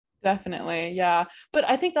is. Definitely, yeah. But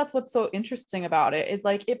I think that's what's so interesting about it is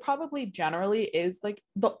like it probably generally is like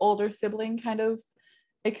the older sibling kind of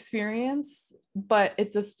experience, but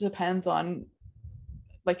it just depends on,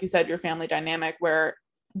 like you said, your family dynamic, where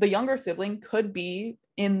the younger sibling could be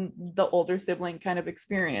in the older sibling kind of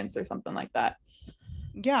experience or something like that.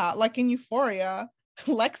 Yeah, like in Euphoria,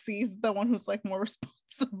 Lexi's the one who's like more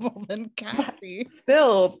responsible than Cassie.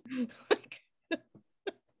 Spilled.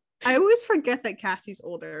 I always forget that Cassie's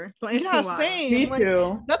older. Don't ask me Yeah, why. same. Me Like,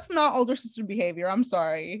 too. that's not older sister behavior. I'm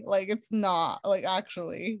sorry. Like, it's not, like,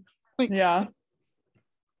 actually. Like, Yeah.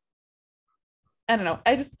 I don't know.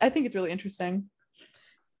 I think it's really interesting.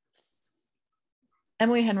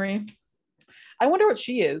 Emily Henry. I wonder what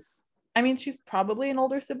she is. I mean, she's probably an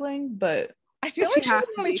older sibling, but I feel She like she's has an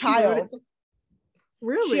to only be. She wrote child. it.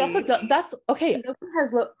 Really? she also that's okay. She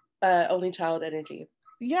has only child energy.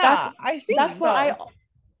 Yeah, I think That's so. what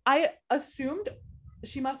I assumed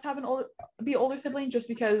she must have be older sibling just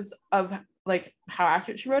because of like how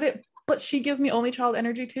accurate she wrote it, but she gives me only child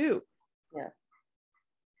energy too. Yeah.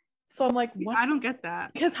 So I'm like, what? I don't get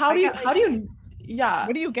that. Because I how do you get, how do you yeah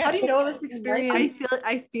What do you how get? do you know this experience?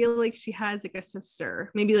 I feel like she has like a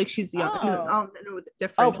sister. Maybe like she's young. I don't know the Oh,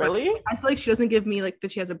 difference. but really? I feel like she doesn't give me like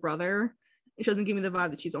that she has a brother. She doesn't give me the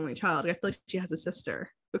vibe that she's only child. I feel like she has a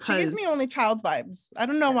sister She because gives me only child vibes. I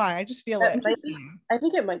don't know why. I just feel That it. might be, I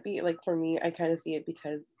think it might be like for me, I kind of see it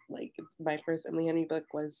because like my first Emily Henry book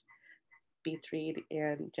was Beach Read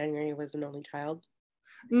and January was an only child.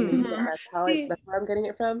 So maybe Mhm. that's where I'm getting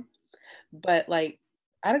it from. But like,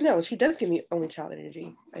 I don't know. She does give me only child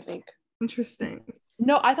energy, I think. interesting.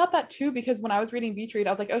 No, I thought that too because when I was reading Beach Read, I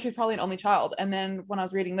was like, oh, she's probably an only child. And then when I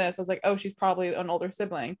was reading this, I was like, oh, she's probably an older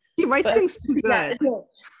sibling. She writes But- things too Yeah, good. no,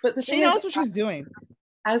 but the She thing knows is, what she's doing.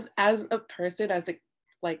 as a person, as a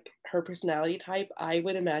like her personality type, I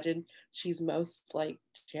would imagine she's most like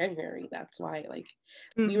January. That's why like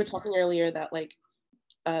we were talking earlier that like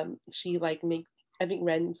she like makes, I think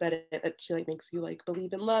Ren said it, that she like makes you like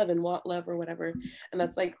believe in love and want love or whatever, and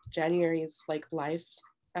that's like January's like life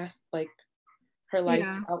as like her life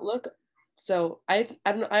outlook. So I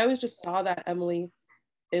don't know, I always just saw that Emily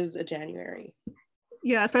is a January.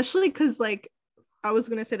 Yeah, especially because like I was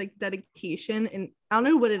gonna say like dedication, and I don't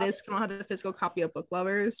know what it is. I don't have the physical copy of Book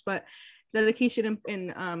Lovers, but dedication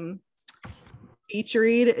in Beach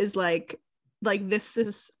Read is like this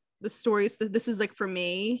is the stories. This is like for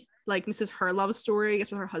me, like this is her love story, I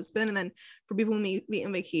guess, with her husband, and then for people who meet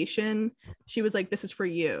in Vacation, she was like, this is for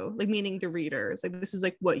you, like meaning the readers, like this is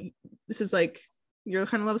like this is like your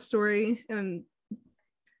kind of love story, and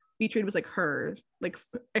Beach Read was like her, like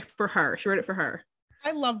for her. She wrote it for her.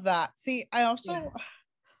 I love that. See,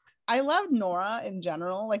 I love Nora in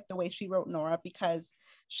general, like the way she wrote Nora, because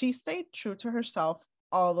she stayed true to herself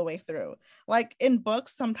all the way through. Like in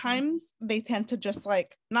books, sometimes they tend to just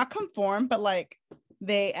like not conform, but like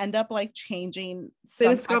they end up like changing. They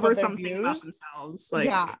discover something about themselves. Like,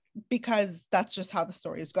 yeah, because that's just how the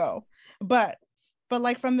stories go. But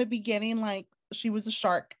like from the beginning, like she was a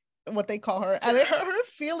shark, what they call her, and it hurt her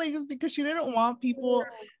feelings because she didn't want people,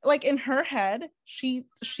 like in her head she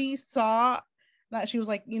saw that she was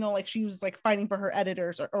like, like she was like fighting for her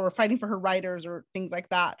editors or fighting for her writers or things like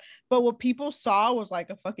that, but what people saw was like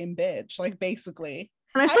a fucking bitch, like basically.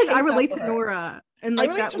 And I feel like I hate that relate for to her. Nora, and like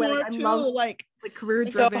I relate that to way, Nora like, I too, love like career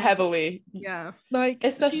So driven. heavily. Yeah, like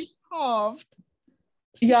Especially she's soft.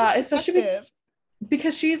 yeah, She's especially protective.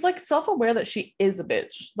 because she's like self-aware that she is a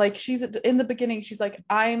bitch. Like she's in the beginning, she's like,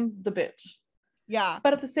 I'm the bitch. Yeah,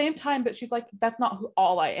 But at the same time, but she's like, that's not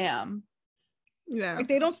all I am. yeah.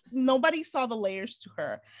 like nobody saw the layers to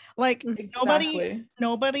her, like Exactly.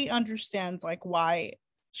 nobody understands like why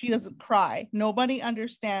she doesn't cry. Nobody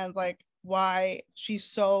understands like why she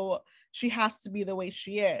has to be the way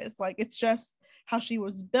she is. Like it's just how she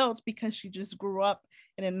was built, because she just grew up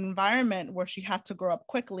in an environment where she had to grow up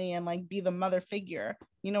quickly and like be the mother figure.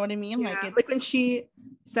 You know what I mean? Yeah. Like Like when she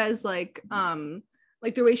says like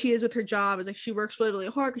the way she is with her job is like she works really, really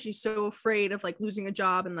hard because she's so afraid of like losing a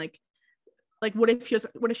job, and like what if she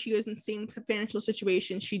was in the same financial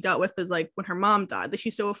situation she dealt with as like when her mom died. Like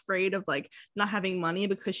she's so afraid of like not having money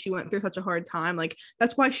because she went through such a hard time. Like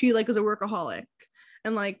that's why she like is a workaholic,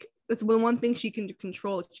 and like that's one thing she can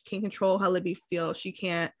control. She can't control how Libby feels. She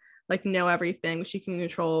can't like know everything. She can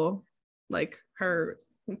control like her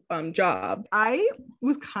job. I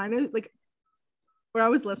was kind of like when I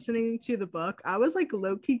was listening to the book, I was like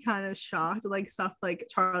low-key kind of shocked at like stuff like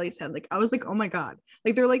Charlie said. Like I was like, oh my God.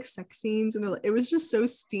 Like they're like sex scenes and it was just so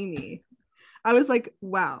steamy. I was like,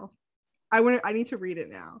 wow. I need to read it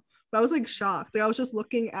now. But I was like shocked. Like I was just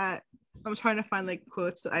looking at I'm trying to find like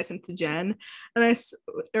quotes that I sent to Jen. And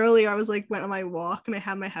earlier I was like went on my walk and I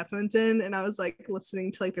had my headphones in and I was like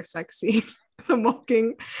listening to like their sex scene. I'm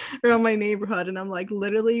walking around my neighborhood and I'm like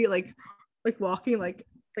literally like walking like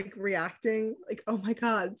reacting like, oh my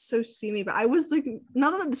God, it's so steamy. But I was like,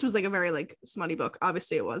 not that this was like a very like smutty book,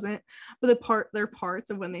 obviously it wasn't, but their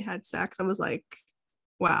parts of when they had sex, I was like,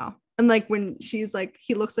 wow. And like when she's like,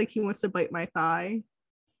 he looks like he wants to bite my thigh,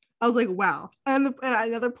 I was like, wow. And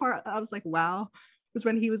another part I was like, wow, was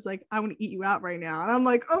when he was like, I want to eat you out right now. And I'm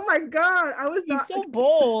like, oh my God, I was not He's so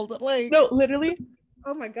bold. Like, No, literally,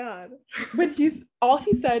 oh my God. when all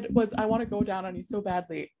he said was, I want to go down on you so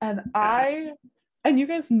badly. And and you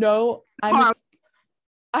guys know I'm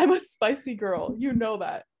a spicy girl. You know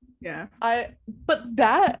that. Yeah. But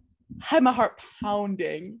that had my heart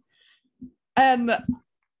pounding. And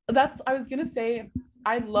I was gonna say,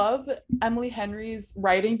 I love Emily Henry's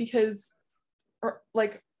writing because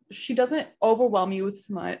like she doesn't overwhelm you with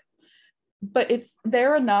smut, but it's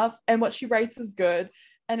there enough and what she writes is good.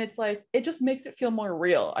 And it's like, it just makes it feel more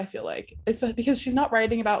real, I feel like, especially because she's not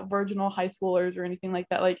writing about virginal high schoolers or anything like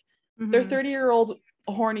that. Like they're 30-year-old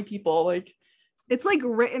horny people. Like it's like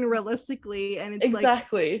written realistically and it's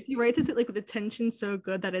exactly like he writes it like with the tension so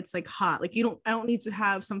good that it's like hot. Like I don't need to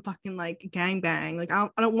have some fucking like gangbang. Like I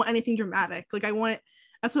don't want anything dramatic. Like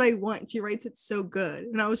that's what I want. She writes it so good.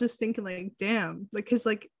 And I was just thinking like, damn, like his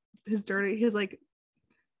like I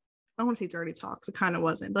don't want to say dirty talks, it kind of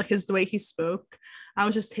wasn't, but the way he spoke, I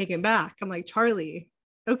was just taken back. I'm like, Charlie,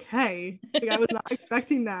 okay. Like I was not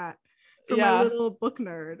expecting that from my little book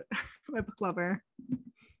nerd, my book lover.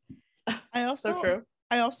 so true.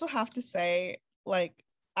 I also have to say, like,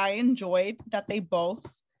 I enjoyed that they both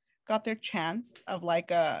got their chance of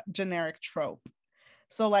like a generic trope.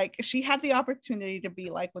 So like she had the opportunity to be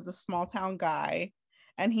like with a small town guy,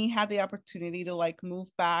 and he had the opportunity to like move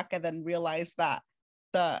back and then realize that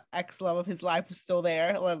the ex love of his life was still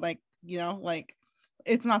there. Like, you know, like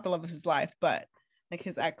it's not the love of his life, but like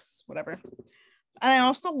his ex, whatever. And I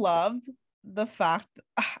also loved the fact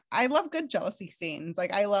I love good jealousy scenes.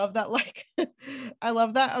 Like I love that, like I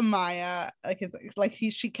love that Amaya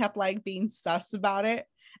she kept like being sus about it,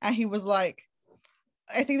 and he was like,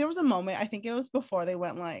 I think there was a moment, I think it was before they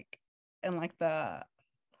went like and like they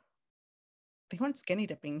went skinny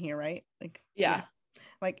dipping here, right? Like yeah.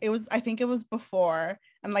 Like it was, I think it was before,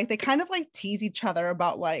 and like they kind of like tease each other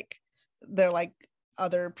about like they're like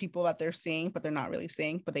other people that they're seeing, but they're not really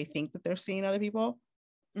seeing, but they think that they're seeing other people.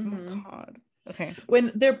 Mm-hmm. Oh my God. Okay.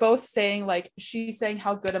 When they're both saying like, she's saying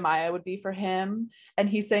how good Amaya would be for him, and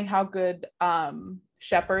he's saying how good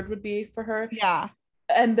Shepherd would be for her. Yeah.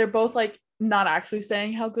 And they're both like not actually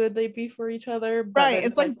saying how good they'd be for each other. But right.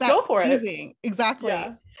 It's like that go for teasing. It. Exactly.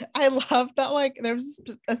 Yeah. I love that. Like there's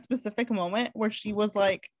a specific moment where she was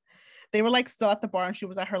like, they were like still at the bar and she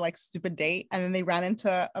was at her like stupid date, and then they ran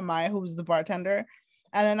into Amaya, who was the bartender.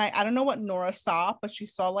 And then I don't know what Nora saw, but she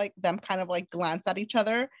saw like them kind of like glance at each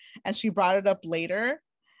other, and she brought it up later,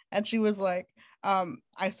 and she was like,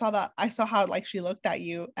 I saw how like she looked at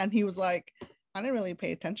you, and he was like, I didn't really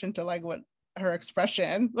pay attention to like what her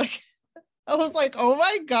expression. Like I was like, oh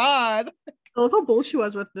my God. I love how bold she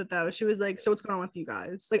was with it though. She was like, so what's going on with you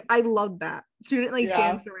guys? Like I love that. She didn't like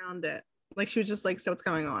dance around it. Like she was just like, so what's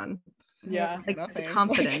going on? Yeah. Like the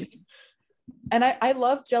confidence. And I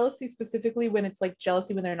love jealousy specifically when it's like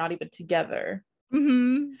jealousy when they're not even together.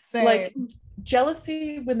 Mm-hmm. Same. Like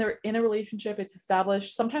jealousy when they're in a relationship, it's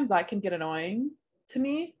established. Sometimes that can get annoying to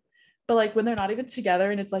me. But like when they're not even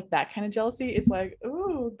together and it's like that kind of jealousy, it's like,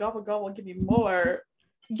 ooh, gobble gobble, give me more.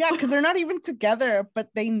 Yeah, because they're not even together, but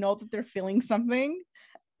they know that they're feeling something.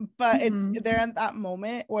 But they're in that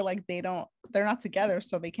moment where like they're not together,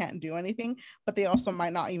 so they can't do anything, but they also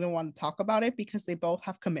might not even want to talk about it because they both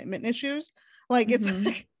have commitment issues. Like it's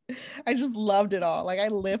like, I just loved it all. Like I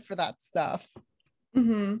live for that stuff.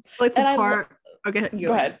 Like the part okay,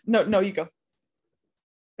 go ahead. No, you go.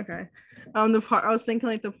 Okay. The part I was thinking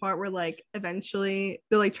like the part where like eventually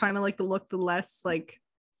they're like trying to like look the less like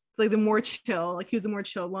the more chill, like he was the more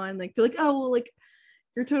chill one, like they're like, oh well, like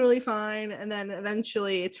you're totally fine, and then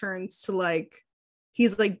eventually it turns to like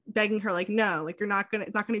he's like begging her like, no, like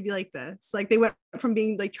it's not gonna be like this. Like they went from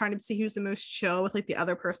being like trying to see who's the most chill with like the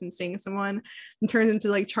other person seeing someone, and turns into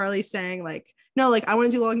like Charlie saying like, no, like I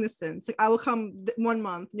want to do long distance, like I will come 1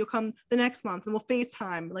 month and you'll come the next month and we'll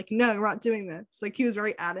FaceTime. Like no, we're not doing this. Like he was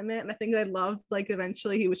very adamant, and I think I loved like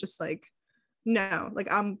eventually he was just like, no,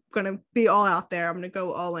 like I'm gonna be all out there, I'm gonna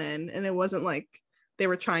go all in. And it wasn't like they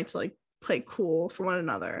were trying to like play cool for one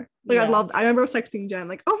another. Like Yeah. I remember texting Jen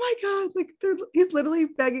like, oh my god, like he's literally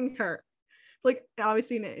begging her, like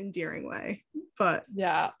obviously in an endearing way, but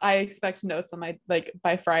Yeah, I expect notes on my like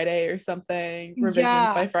by Friday or something. Revisions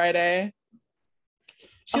Yeah. by Friday.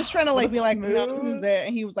 She was trying to what like a be like, no, this is smooth- it.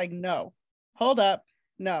 And he was like, no, hold up.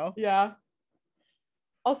 No. Yeah.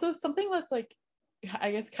 Also, something that's like,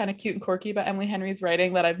 I guess, kind of cute and quirky about Emily Henry's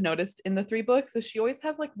writing that I've noticed in the 3 books is she always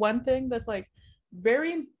has like one thing that's like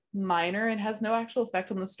very minor and has no actual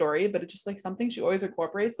effect on the story, but it's just like something she always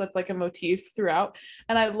incorporates that's like a motif throughout.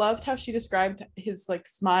 And I loved how she described his like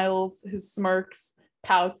smiles, his smirks,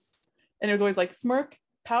 pouts, and it was always like smirk,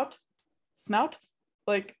 pout, smout,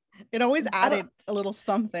 like It always I don't- added a little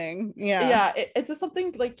something. Yeah. yeah, it's just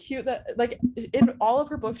something like cute that like in all of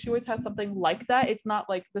her books she always has something like that. It's not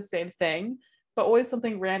like the same thing, but always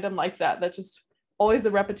something random like that just always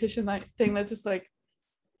a repetition like thing that just like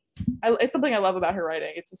it's something I love about her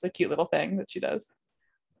writing. It's just a cute little thing that she does.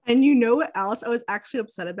 and you know what else I was actually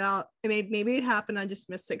upset about? Maybe it happened, I just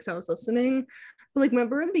missed it because I was listening. But like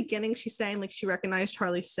remember in the beginning she's saying like she recognized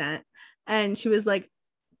Charlie's scent, and she was like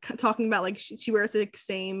talking about like she wears the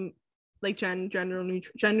same like gender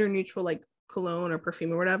neutral like cologne or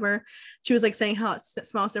perfume or whatever. She was like saying how it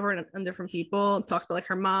smells different on different people, talks about like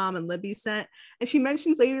her mom and Libby's scent, and she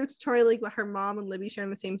mentions later to Charlie like her mom and Libby sharing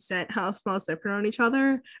the same scent, how it smells different on each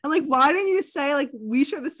other. And like why didn't you say like we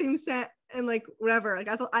share the same scent and like whatever? Like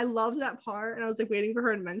I loved that part, and I was like waiting for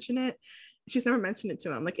her to mention it. She's never mentioned it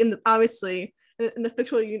to him, like in the obviously in the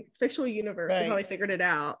fictional universe they probably figured it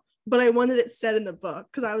out, but I wanted it said in the book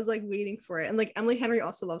because I was like waiting for it. And like Emily Henry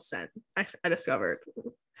also loves scent. I discovered.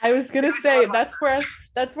 I was gonna say that's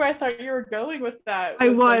where I thought you were going with that. I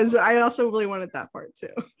was, but I also really wanted that part too.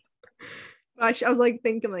 But I was like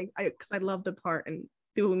thinking like because I love the part and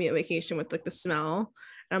people meet at vacation with like the smell.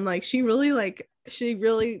 And I'm like, she really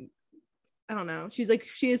I don't know. She's like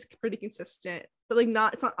she is pretty consistent, but like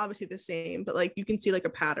it's not obviously the same, but like you can see like a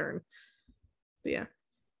pattern. But yeah.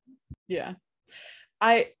 Yeah.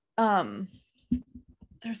 I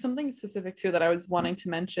there's something specific too that I was wanting to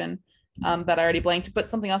mention that I already blanked, but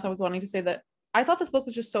something else I was wanting to say that I thought this book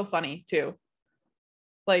was just so funny too.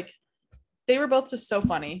 Like they were both just so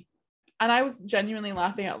funny, and I was genuinely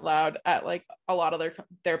laughing out loud at like a lot of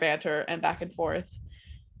their banter and back and forth,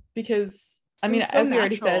 because I mean, So as we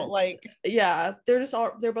already said, natural, like yeah,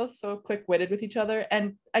 they're both so quick-witted with each other,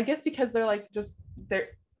 and I guess because they're like just they're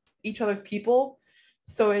each other's people,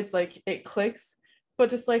 so it's like it clicks. But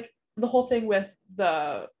just like the whole thing with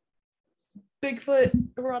the Bigfoot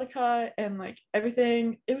erotica and like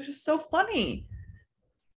everything, it was just so funny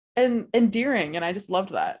and endearing, and I just loved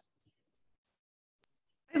that.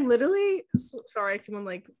 I literally sorry I keep on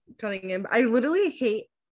like cutting in, but I literally hate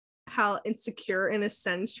how insecure in a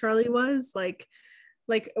sense Charlie was. Like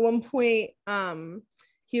at one point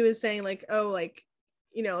he was saying like, oh, like,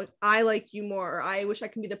 you know, I like you more, or I wish I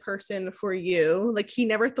could be the person for you. Like he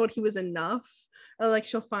never thought he was enough. Or like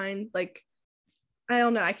she'll find like I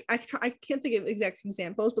don't know, I can't think of exact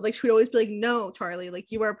examples, but like she would always be like, no, Charlie, like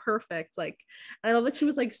you are perfect. Like I love that she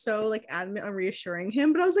was like so like adamant on reassuring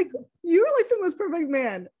him, but I was like, you're like the most perfect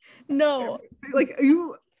man. no, Like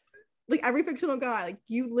you, like every fictional guy, like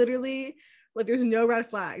you literally, like there's no red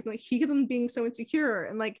flags. Like he kept on being so insecure,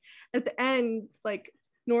 and like at the end, like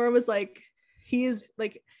Nora was like, he is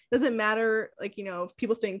like, doesn't matter, like, you know, if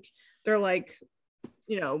people think they're like,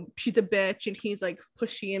 you know, she's a bitch and he's like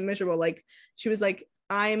pushy and miserable, like she was like,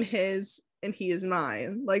 I'm his and he is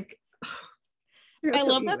mine. Like I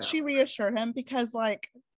love that she reassured him, because like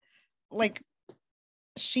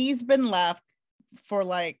she's been left for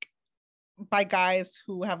like by guys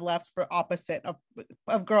who have left for opposite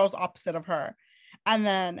of girls opposite of her, and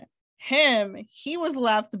then he was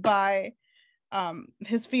left by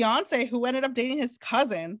his fiance who ended up dating his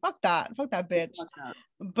cousin. Fuck that bitch.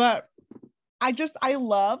 But I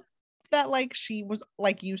love that, like she was,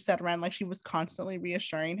 like you said, Ren, like she was constantly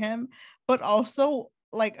reassuring him, but also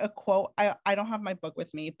like a quote, I don't have my book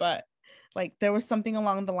with me, but like there was something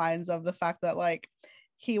along the lines of the fact that like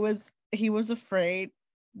he was afraid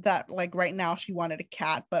that like right now she wanted a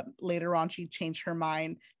cat, but later on she changed her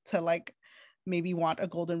mind to like maybe want a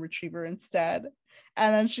golden retriever instead.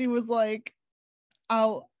 And then she was like,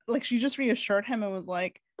 she just reassured him and was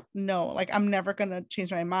like, no, like I'm never gonna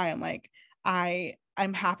change my mind. Like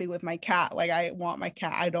I'm happy with my cat. Like I want my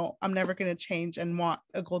cat. I'm never gonna change and want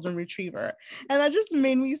a golden retriever. And that just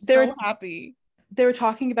made me so happy. They were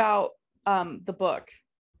talking about the book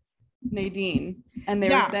Nadine, and they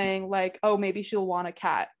were saying like, oh, maybe she'll want a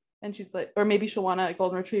cat And she's like, or maybe she'll want a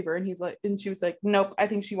golden retriever. And he's like, and she was like, nope, I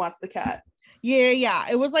think she wants the cat. Yeah,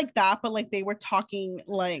 it was like that, but like they were talking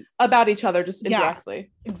like About each other, just Yeah.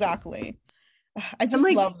 indirectly. Exactly. I just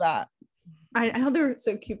like- love that. I thought they were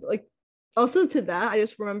so cute. Like, also to that, I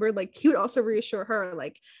just remembered like he would also reassure her,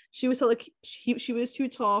 like she was so like she was too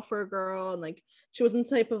tall for a girl, and like she wasn't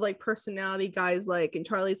the type of like personality guys like. And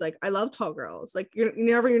Charlie's like, I love tall girls. Like you're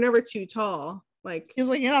never too tall. Like He was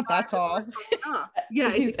like, you're not that tall. Yeah,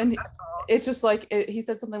 He's- he's and not that tall. It's just like he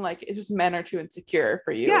said something like, it's just men are too insecure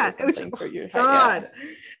for you. Yeah, or it was something for you. God.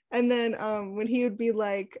 And then when he would be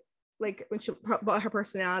like when she about her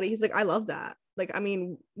personality, he's like, I love that. Like, I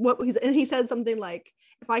mean, he said something like,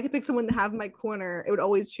 if I could pick someone to have in my corner, it would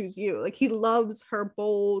always choose you. Like, he loves her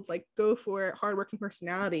bold, like, go for it, hardworking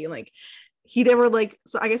personality. And like, he never like,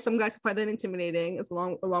 so I guess some guys find that intimidating as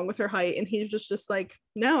along with her height. And he's just like,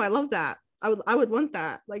 no, I love that. I would want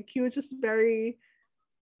that. Like, he was just very,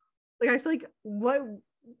 like, I feel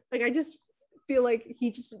like I just feel like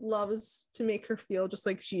he just loves to make her feel just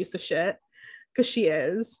like she's the shit, because she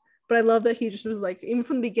is. But I love that he just was like, even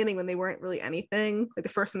from the beginning when they weren't really anything, like the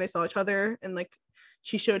first time they saw each other and like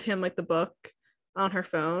she showed him like the book on her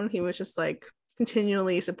phone, he was just like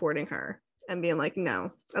continually supporting her and being like,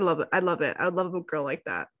 no, I love it. I love a girl like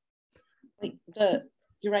that. Like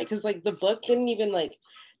you're right, because like the book didn't even like,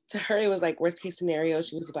 to her it was like worst case scenario,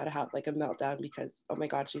 she was about to have like a meltdown because oh my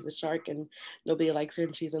god, she's a shark and nobody likes her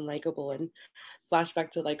and she's unlikable, and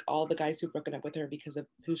flashback to like all the guys who've broken up with her because of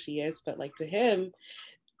who she is. But like to him,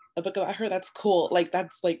 a book about her, that's cool. Like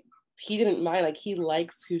that's like, he didn't mind, like he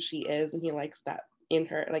likes who she is and he likes that in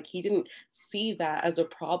her. Like he didn't see that as a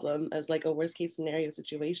problem, as like a worst case scenario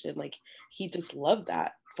situation. Like he just loved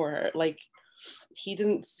that for her. Like he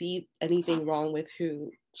didn't see anything wrong with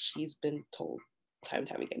who she's been told time and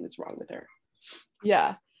time again is wrong with her.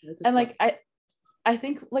 Yeah. I just And love like I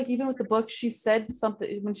think like even with the book, she said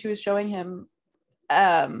something when she was showing him,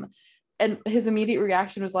 and his immediate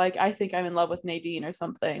reaction was like, I think I'm in love with Nadine or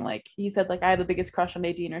something. Like he said, like, I have the biggest crush on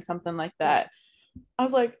Nadine or something like that. I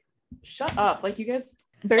was like, shut up. Like you guys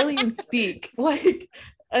barely even speak. Like,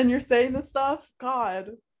 and you're saying this stuff.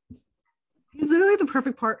 God. He's literally the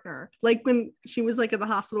perfect partner. Like when she was like at the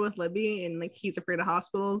hospital with Libby and like he's afraid of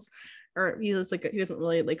hospitals, or he doesn't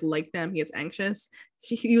really like them, he gets anxious.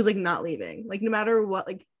 He was like not leaving. Like no matter what,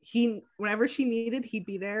 like whenever she needed, he'd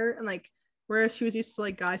be there. And like, whereas she was used to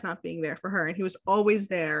like guys not being there for her, and he was always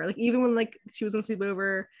there. Like even when like she was on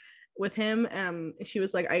sleepover with him, she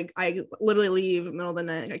was like, I literally leave in the middle of the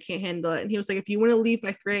night, like, I can't handle it. And he was like, if you want to leave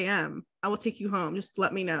by 3 a.m. I will take you home, just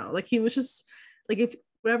let me know. Like he was just like, if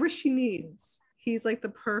whatever she needs, he's like the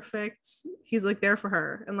perfect, he's like there for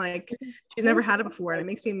her. And like she's never had it before, and it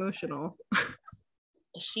makes me emotional.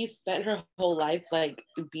 she spent her whole life like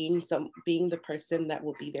being the person that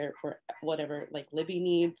will be there for whatever like Libby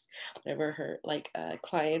needs, whatever her like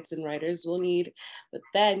clients and writers will need. But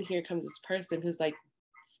then here comes this person who's like,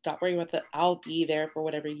 stop worrying about that, I'll be there for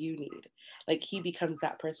whatever you need. Like he becomes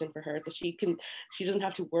that person for her, so she doesn't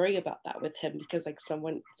have to worry about that with him, because like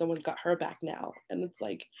someone's got her back now. And it's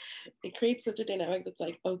like, it creates such a dynamic that's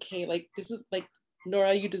like, okay, like this is like,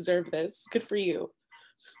 Nora, you deserve this, good for you.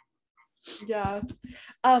 Yeah.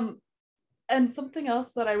 And something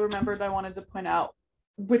else that I remembered I wanted to point out,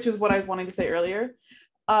 which is what I was wanting to say earlier,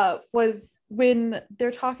 was when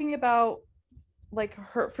they're talking about like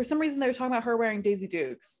her, for some reason they were talking about her wearing Daisy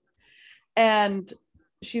Dukes, and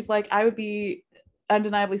she's like, I would be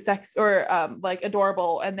undeniably sexy or like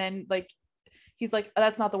adorable, and then like he's like,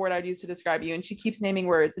 that's not the word I'd use to describe you, and she keeps naming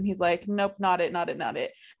words, and he's like, nope, not it.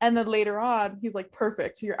 And then later on he's like,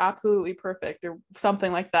 perfect, you're absolutely perfect, or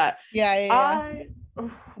something like that. Yeah.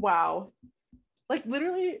 Wow, like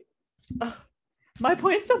literally, my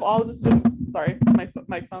points have all just been, sorry, my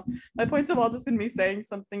phone. My points have all just been me saying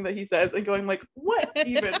something that he says and going like, what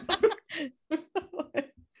even?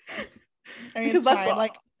 I mean, Because it's fine.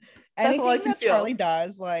 Like anything all I can that feel. Charlie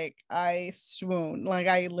does, like I swoon. Like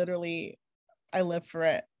I live for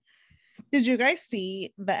it. Did you guys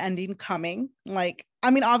see the ending coming? Like,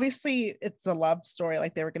 I mean, obviously it's a love story,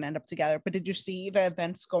 like they were gonna end up together, but did you see the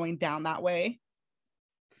events going down that way?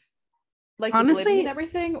 Like Honestly, with Libby and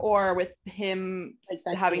everything, or with him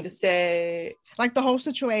having to stay? Like the whole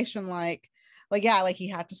situation, like yeah, like he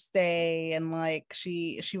had to stay, and like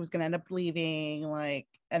she was gonna end up leaving, like,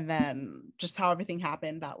 and then just how everything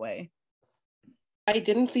happened that way. I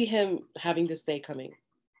didn't see him having to stay coming.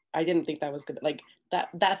 I didn't think that was good. Like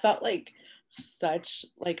that felt like such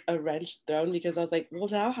like a wrench thrown, because I was like, well,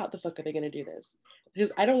 now how the fuck are they gonna do this?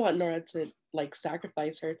 Because I don't want Nora to like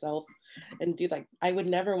sacrifice herself and do like, I would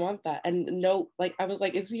never want that. And no, like I was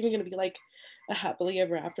like, is it even gonna be like a happily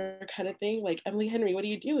ever after kind of thing. Like, Emily Henry, what are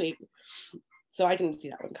you doing? So I didn't see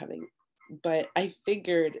that one coming. But I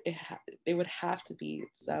figured it would have to be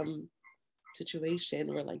some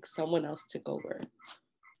situation where like someone else took over.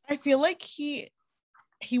 I feel like he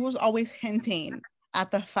was always hinting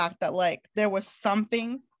at the fact that like there was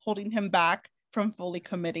something holding him back from fully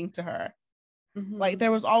committing to her. Mhm. Like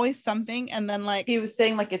there was always something, and then like He was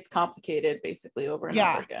saying like it's complicated basically over and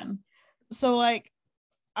Yeah. over again. so like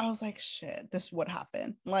I was like, shit, this would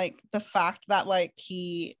happen. Like the fact that like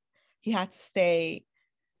he had to stay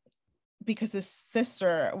because his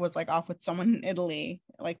sister was like off with someone in Italy,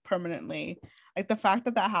 like permanently. Like the fact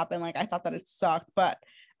that happened, like I thought that it sucked, but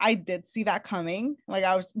I did see that coming. Like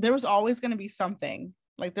there was always going to be something.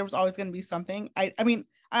 Like there was always going to be something. I mean,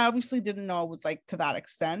 I obviously didn't know it was like to that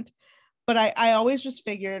extent, but I always just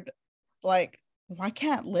figured like, why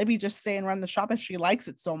can't Libby just stay and run the shop if she likes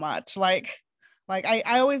it so much? Like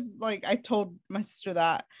I always like, I told my sister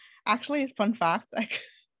that. Actually, fun fact, like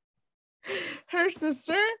her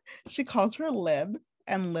sister, she calls her Lib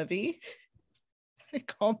and Livy. I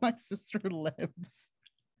call my sister Libs.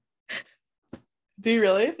 Do you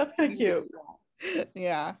really? That's kind of cute.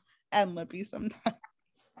 Yeah, and Libby sometimes.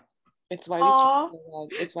 It's why Aw.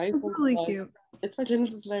 it's why It's really cute. It's why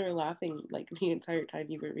Genesis and I were laughing like the entire time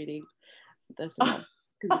you were reading the synopsis.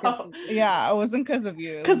 'Cause Oh. Yeah, it wasn't because of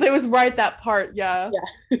you. Because it was right that part. Yeah.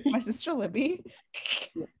 My sister Libby.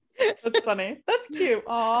 That's funny. That's cute.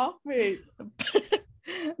 Aw, wait.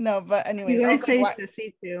 No, but anyway, You I guys was say like,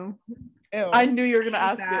 sissy too. ew. I knew you were gonna I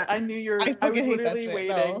hate ask that. it. I knew you were. I I was fucking hate that literally shit,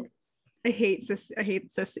 waiting. no. I hate sissy. I hate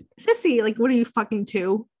sissy. Sissy, like, what are you fucking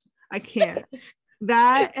two? I can't.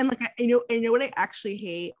 That and like I know what I actually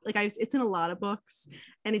hate. Like it's in a lot of books,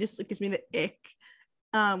 and it just like, gives me the ick.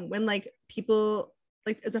 When like people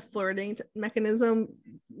like as a flirting mechanism,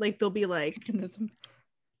 like they'll be like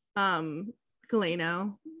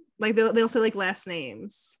Galeno, like they'll say like last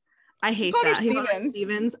names. I hate called her that. He called her Stevens.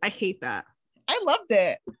 Stevens. I hate that. I loved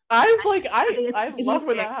it. I was like, It's I love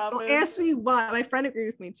when that ick. happens. Don't ask me why. My friend agreed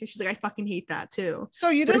with me too. She's like, I fucking hate that too. So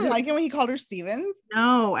you But didn't it's- like it when he called her Stevens?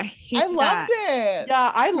 No, I hate I loved that. it.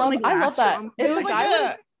 Yeah, I love like, love that. laugh If It was a like guy a.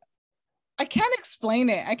 would, I can't explain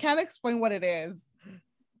it. I can't explain what it is.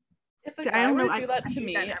 if a See, I guy don't were know, to do I that to hate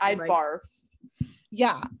me, that, I'd like- barf.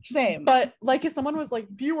 Yeah, same. But like if someone was like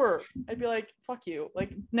viewer, I'd be like, fuck you.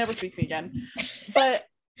 Like never speak to me again. But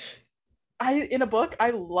in a book, I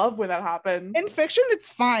love when that happens. In fiction, it's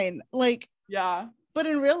fine. Like, Yeah. but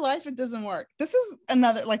in real life, it doesn't work. This is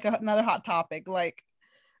another another hot topic. Like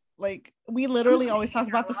we literally Honestly, always talk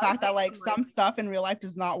yeah, about the a lot of fact that like things, like- some stuff in real life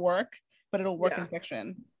does not work, but it'll work Yeah. in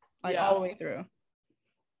fiction, like Yeah. all the way through.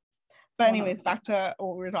 But anyways, back to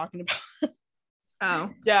what we were talking about.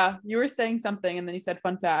 Oh, Yeah. You were saying something and then you said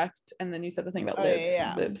fun fact and then you said the thing about Oh,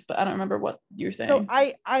 yeah. libs, but I don't remember what you were saying. So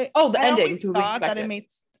I Oh, the I ending. always Do we thought expect that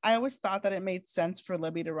it? I always thought that it made sense for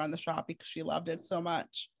Libby to run the shop because she loved it so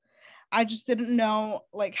much. I just didn't know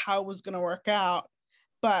like how it was gonna work out,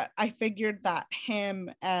 but I figured that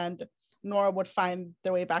him and Nora would find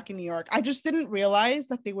their way back in New York. I just didn't realize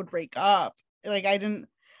that they would break up. Like I didn't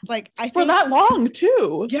like I For think that long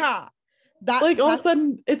too. yeah. That Like all of a that-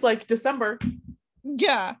 sudden it's like December.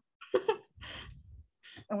 yeah.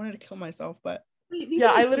 I wanted to kill myself, but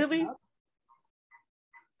Yeah, I literally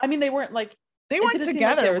I mean they weren't like they it weren't didn't seem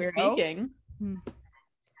together. like they were Weirdo. speaking.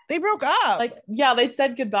 They broke up. Like yeah, they'd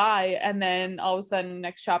said goodbye and then all of a sudden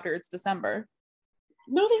next chapter it's December.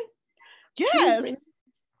 No, yes.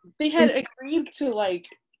 they had Is- agreed to like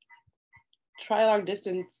try long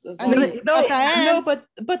distance as And long then- as- No, At the end, no, but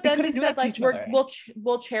then couldn't they do said that to like each other.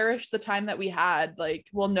 we'll cherish the time that we had. Like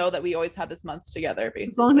we'll know that we always had this month together.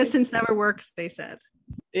 as long Basically, distance never works, they said.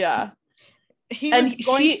 yeah. He And was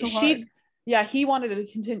going so hard. yeah, he wanted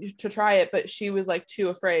to continue to try it, but she was like too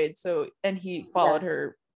afraid. So and he followed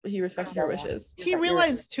her. He respected her wishes. He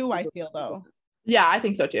realized too, I feel though. Yeah, I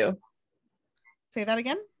think so too. Say that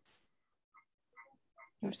again.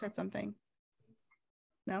 You said something.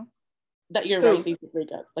 No? that you're Who? right, they did break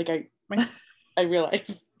up. Like My I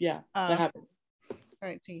realized, yeah, that all happened.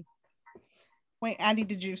 right, T. Wait, Andy,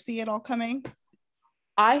 did you see it all coming?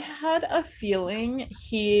 I had a feeling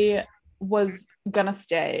he was gonna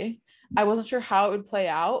stay. I wasn't sure how it would play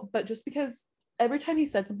out, but just because every time he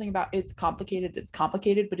said something about it's complicated,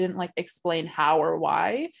 but didn't like explain how or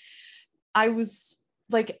why, I was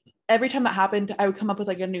like, every time that happened, I would come up with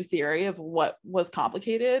like a new theory of what was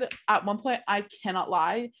complicated. At one point, I cannot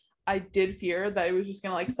lie, I did fear that it was just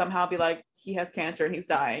gonna like somehow be like he has cancer and he's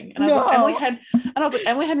dying. And I was like,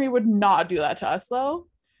 Emily Henry would not do that to us though.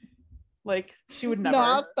 Like she would never.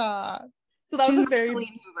 Not that. So that She's was a not very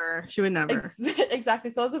Colleen Hoover. She would never.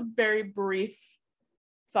 exactly. So that was a very brief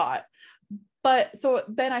thought. But so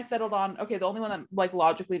then I settled on, okay, the only one that like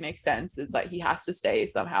logically makes sense is that he has to stay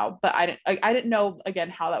somehow. But I didn't know again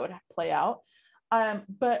how that would play out.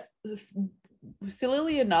 But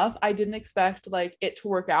sillily enough, I didn't expect like it to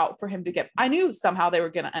work out for him to get. I knew somehow they were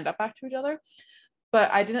gonna end up back to each other,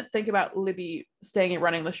 but I didn't think about Libby staying and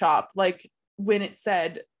running the shop. Like when it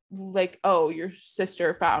said like, oh, your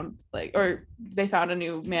sister found like, or they found a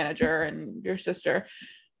new manager and your sister.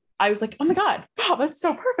 I was like, oh my God, wow, that's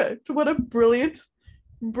so perfect. What a brilliant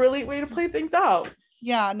way to play things out.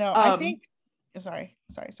 Yeah, no, I think, sorry.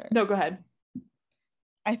 No, go ahead.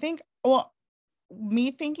 I think, well,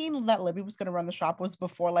 me thinking that Libby was going to run the shop was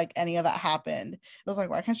before like any of that happened. It was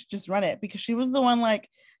like, why can't she just run it? Because she was the one like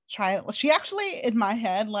she actually in my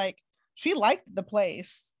head, like she liked the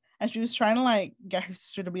place and she was trying to like get her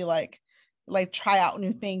sister to be like try out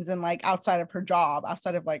new things and like outside of her job,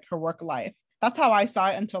 outside of like her work life. That's how I saw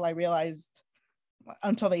it until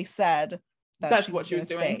they said that's what she was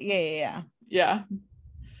doing. Yeah.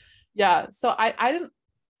 So I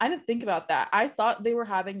didn't think about that. I thought they were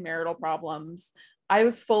having marital problems. I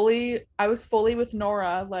was fully with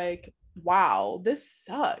Nora, like, wow, this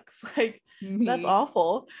sucks. Like, that's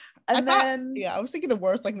awful. And I was thinking the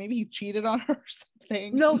worst, like maybe he cheated on her or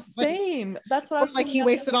something. No, like, same. That's what I was like he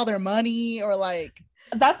wasted all their money or like.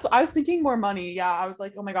 That's what I was thinking, more money. Yeah, I was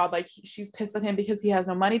like, oh my God, like she's pissed at him because he has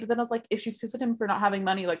no money. But then I was like, if she's pissed at him for not having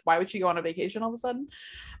money, like why would she go on a vacation all of a sudden?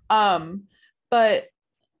 But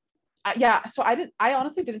yeah, so I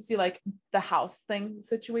honestly didn't see like the house thing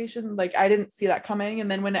situation. Like I didn't see that coming.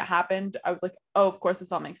 And then when it happened, I was like, oh, of course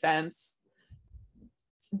this all makes sense.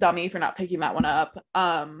 Dummy for not picking that one up.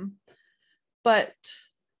 But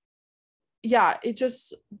yeah, it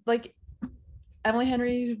just like Emily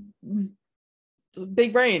Henry,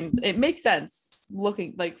 big brain. It makes sense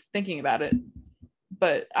thinking about it,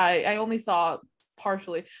 but I only saw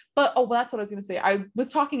partially. But that's what I was gonna say. I was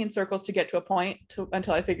talking in circles to get to a point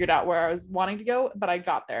until I figured out where I was wanting to go, but I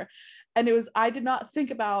got there. And it was, I did not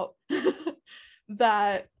think about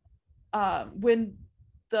that when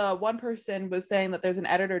the one person was saying that there's an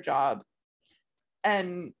editor job,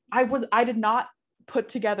 and I did not put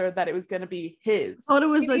together that it was going to be his. I thought it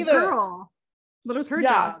was the girl. That was her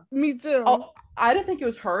job. Me too. Oh, I didn't think it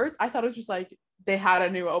was hers. I thought it was just like they had a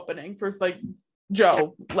new opening for like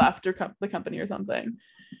Joe left or the company or something.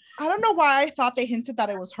 I don't know why I thought they hinted that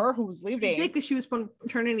it was her who was leaving. Yeah, because she was on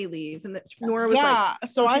maternity leave, and that Nora was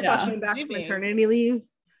so I thought she went back from maternity leave.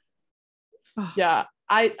 Yeah,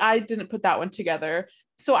 I didn't put that one together,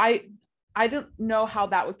 so I don't know how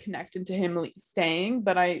that would connect into him staying,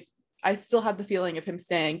 but I still had the feeling of him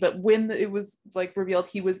staying. But when it was like revealed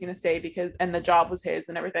he was going to stay and the job was his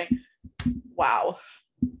and everything, wow.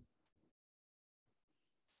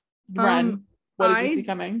 Ren, what did you see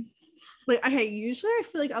coming? Like, usually I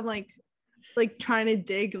feel like I'm like trying to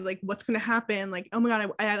dig like what's going to happen. Like, oh my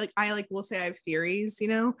God, I will say I have theories, you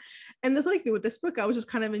know? And the like with this book, I was just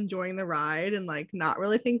kind of enjoying the ride and like not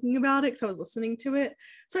really thinking about it because I was listening to it.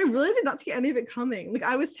 So I really did not see any of it coming. Like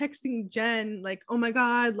I was texting Jen like, oh my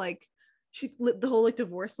God, like the whole like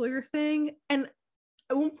divorce lawyer thing. And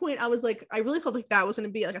at one point I was like, I really felt like that was going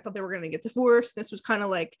to be like, I thought they were going to get divorced. This was kind of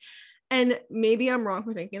like, and maybe I'm wrong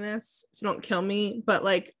for thinking this, so don't kill me, but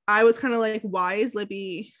like I was kind of like, why is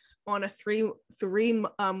Libby on a three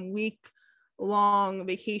week long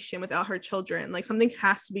vacation without her children? Like something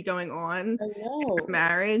has to be going on in her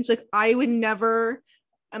marriage. Like I would never,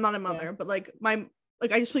 I'm not a mother, but like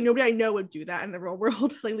I just like nobody I know would do that in the real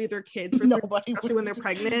world, like leave their kids for especially when they're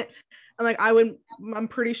pregnant. And like I'm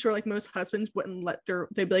pretty sure like most husbands wouldn't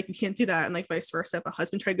they'd be like, you can't do that, and like vice versa if a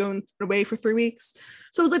husband tried going away for 3 weeks.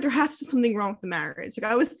 So it was like there has to be something wrong with the marriage.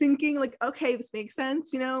 Like I was thinking like, okay, this makes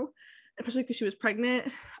sense, you know, especially because she was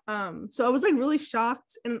pregnant. So I was like really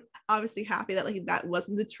shocked and obviously happy that like that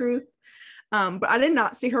wasn't the truth. But I did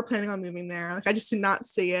not see her planning on moving there. Like I just did not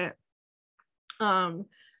see it. So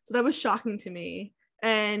that was shocking to me.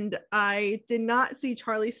 And I did not see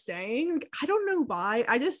Charlie staying. Like, I don't know why.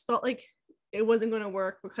 I just thought like it wasn't going to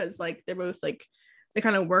work because like they're both like they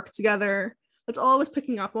kind of work together. That's all I was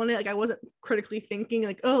picking up on it. Like I wasn't critically thinking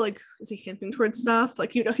like, oh, like is he hinting towards stuff?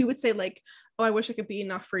 Like, you know, he would say like, oh, I wish I could be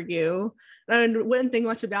enough for you. And I wouldn't think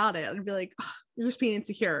much about it. I'd be like, oh, you're just being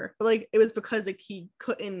insecure. But like it was because like he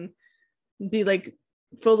couldn't be like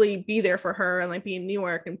fully be there for her and like be in New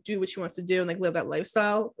York and do what she wants to do and like live that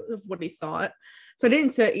lifestyle of what he thought. So I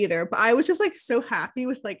didn't say it either, but I was just like so happy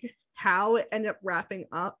with like how it ended up wrapping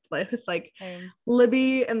up, like with like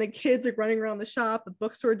Libby and the kids like running around the shop, the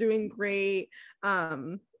bookstore doing great.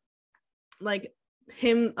 Like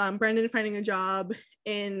him, Brendan finding a job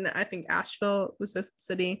in, I think Asheville was the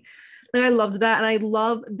city. Like I loved that, and I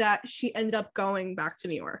love that she ended up going back to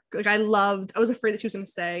New York. Like I was afraid that she was gonna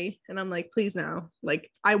stay, and I'm like, please no.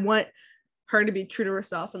 Like I want her to be true to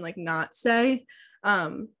herself and like not stay.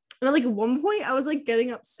 And like at one point I was like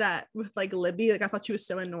getting upset with like Libby. Like I thought she was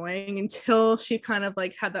so annoying until she kind of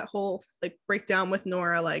like had that whole like breakdown with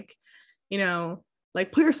Nora, like, you know,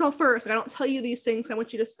 like put yourself first. Like I don't tell you these things. I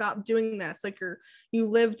want you to stop doing this. Like you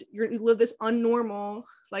lived this unnormal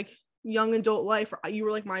like young adult life. You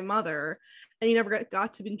were like my mother and you never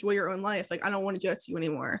got to enjoy your own life. Like I don't want to do that to you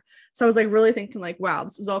anymore. So I was like really thinking like, wow,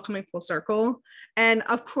 this is all coming full circle. And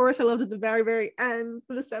of course I loved at the very, very end,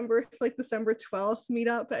 the December 12th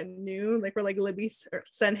meetup at noon, like where like Libby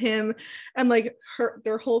sent him and like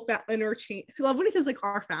their whole interchange. I love when he says like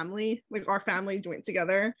our family joined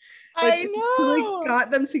together. Like, I know. Like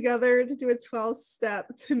got them together to do a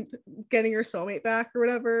 12-step to getting your soulmate back or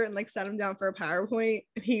whatever, and like sat him down for a PowerPoint,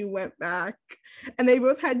 and he went back, and they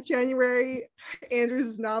both had January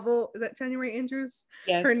Andrews' novel. Is that January Andrews?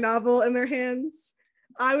 Yes. Her novel in their hands.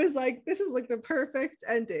 I was like, this is like the perfect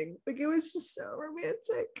ending. Like it was just so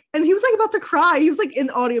romantic. And he was like about to cry. He was like in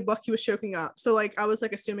the audiobook, he was choking up. So like I was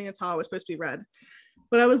like assuming it's how it was supposed to be read.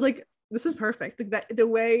 But I was like, this is perfect. Like that the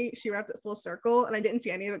way she wrapped it full circle, and I didn't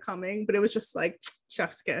see any of it coming, but it was just like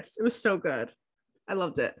chef's kiss. It was so good. I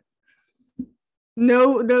loved it.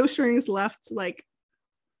 No strings left, like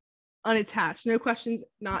unattached, no questions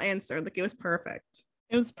not answered. Like it was perfect.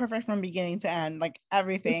 It was perfect from beginning to end, like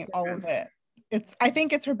everything, all of it. I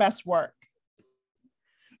think it's her best work.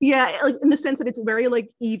 Yeah, like in the sense that it's very like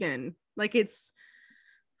even. Like it's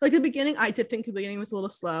like the beginning, I did think the beginning was a little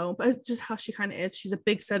slow, but it's just how she kind of is. She's a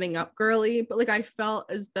big setting up girly, but like I felt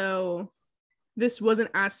as though this wasn't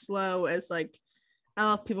as slow as like I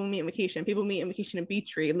love People Meet in Vacation and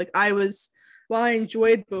Beach Read. Like while I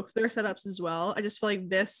enjoyed both their setups as well, I just feel like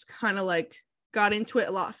this kind of like got into it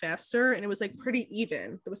a lot faster, and it was like pretty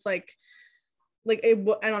even with like it,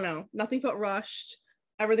 I don't know, nothing felt rushed,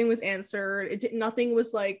 everything was answered. Nothing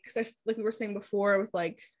was like, because I like we were saying before with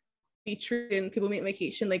like Beach Read and People Meet in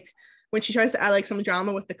Vacation, like when she tries to add like some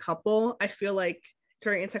drama with the couple, I feel like it's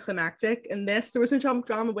very anticlimactic. And there was no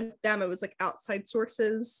drama with them. It was like outside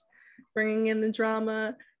sources bringing in the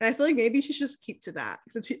drama, and I feel like maybe she should just keep to that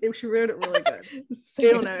because she wrote it really good. I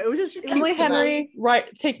don't know, it was Emily Henry, right?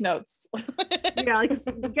 Take notes. Yeah, like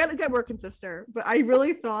get working, sister. But I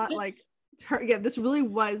really thought like this really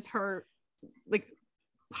was her like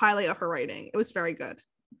highlight of her writing. It was very good.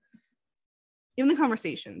 Even the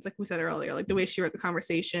conversations, like we said earlier, like the way she wrote the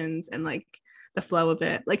conversations and like the flow of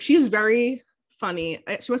it. Like she's very funny.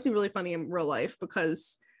 She must be really funny in real life,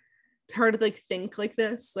 because to her to like think like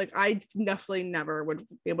this, like I definitely never would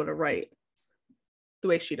be able to write the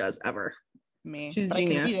way she does ever. Me, she's a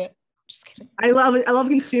genius. Just kidding. I love it. I love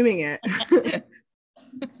consuming it.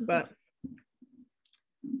 But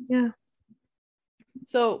yeah.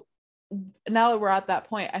 So now that we're at that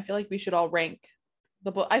point, I feel like we should all rank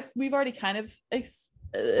the book. We've already kind of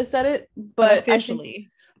said it, but Officially.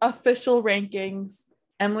 I think official rankings: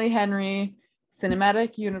 Emily Henry,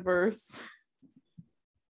 Cinematic Universe.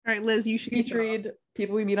 All right, Liz, you should Beach Read,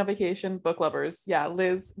 People We Meet on Vacation, Book Lovers. Yeah,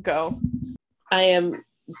 Liz, go. I am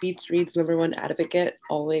Beach Read's #1 advocate,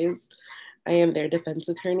 always. I am their defense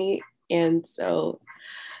attorney. And so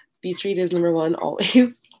Beach Read is #1,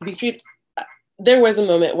 always. Beach Read, there was a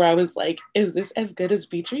moment where I was like, is this as good as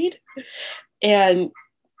Beach Read? And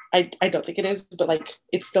I don't think it is, but like,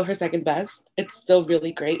 it's still her second best. It's still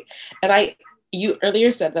really great. And you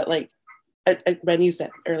earlier said that like, Ren, you said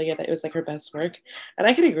earlier that it was like her best work, and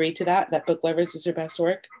I can agree to that Book Lovers is her best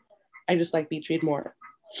work. I just like Beach Read more.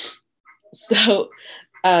 So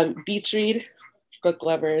Beach Read, Book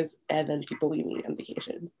Lovers, and then People We Meet on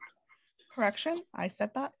Vacation. Correction, I said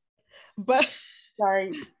that, but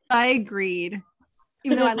Sorry, I agreed,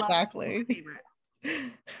 even though I love exactly. my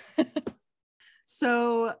favorite.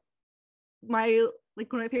 So my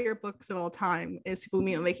one of my favorite books of all time is People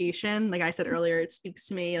Meet on Vacation. Like I said earlier, it speaks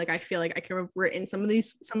to me. Like I feel like I can have written some of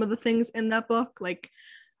the things in that book. Like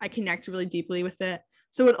I connect really deeply with it.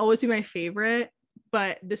 So it would always be my favorite.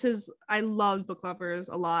 But I love Book Lovers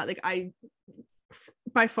a lot. Like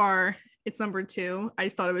by far, it's #2. I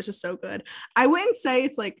just thought it was just so good. I wouldn't say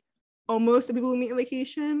it's like almost the People We Meet on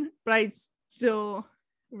Vacation, but I still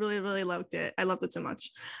really, really loved it. I loved it so much.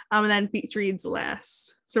 And then Beach Read's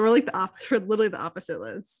last. So we're like we're literally the opposite,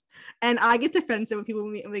 Liz. And I get defensive when people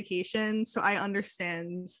meet on vacation. So I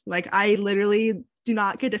understand. Like I literally do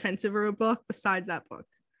not get defensive over a book besides that book.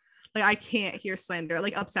 Like I can't hear slander. It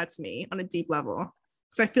like upsets me on a deep level.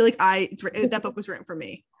 Because I feel like that book was written for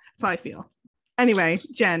me. That's how I feel. Anyway,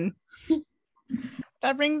 Jen.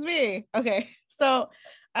 That brings me. Okay. So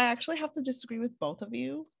I actually have to disagree with both of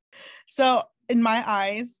you. So in my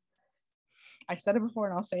eyes, I said it before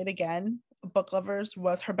and I'll say it again. Book Lovers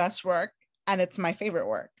was her best work and it's my favorite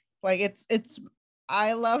work. Like it's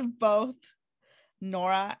I love both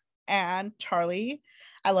Nora and Charlie.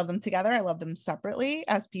 I love them together. I love them separately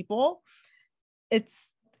as people. It's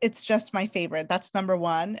just my favorite. That's number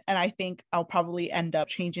one. And I think I'll probably end up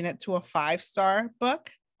changing it to a 5-star book.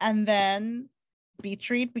 And then Beach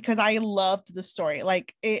Read, because I loved the story.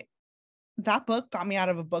 Like that book got me out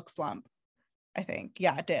of a book slump. I think.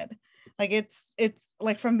 Yeah, it did. Like it's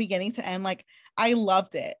like from beginning to end, like I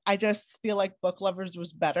loved it. I just feel like Book Lovers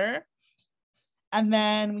was better. And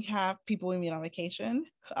then we have People We Meet on Vacation.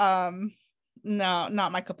 No,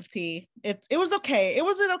 not my cup of tea. It was okay. It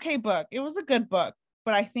was an okay book. It was a good book,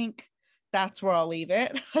 but I think that's where I'll leave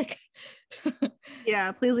it. Like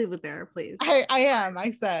Yeah, please leave it there, please. I am.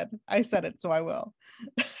 I said it, so I will.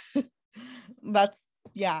 It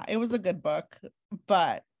was a good book,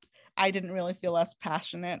 but I didn't really feel as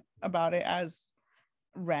passionate about it as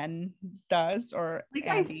Ren does or Like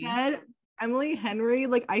Andy. I said, Emily Henry,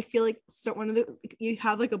 like I feel like one of the you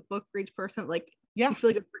have like a book for each person, like Yeah. you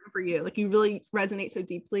feel like it's written for you, like you really resonate so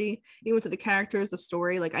deeply, even to the characters, the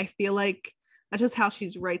story. Like I feel like that's just how she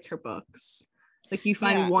writes her books. Like you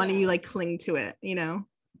find one and you like cling to it, you know.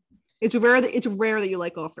 It's rare that you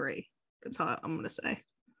like all three. That's how I'm gonna say.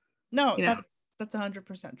 No, You know? that's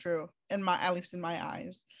 100% true at least in my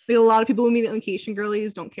eyes. Like a lot of people who meet vacation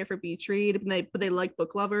girlies don't care for Beach Read, but they like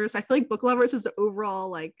Book Lovers. I feel like Book Lovers is the overall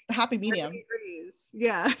like The happy medium.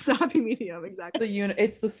 Yeah, it's a happy medium, exactly.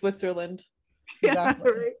 It's the Switzerland. Yeah,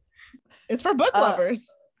 Exactly. right. It's for book lovers.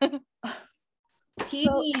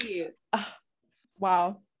 Tea.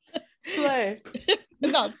 Wow. Slay.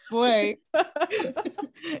 Not slay.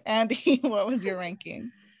 Andy, what was your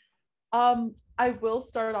ranking? I will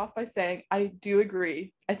start off by saying I do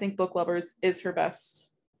agree. I think Book Lovers is her best.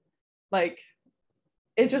 Like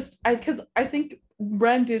because I think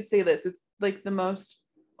Ren did say this. It's like the most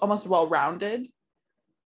almost well-rounded,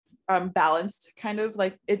 balanced kind of,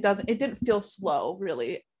 like it didn't feel slow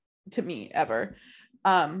really to me ever.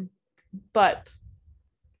 But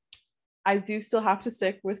I do still have to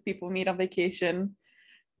stick with People Meet on Vacation.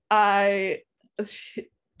 I'm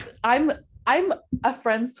a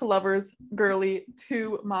friends to lovers girly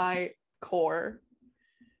to my core.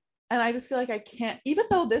 And I just feel like I can't, even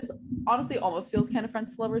though this honestly almost feels kind of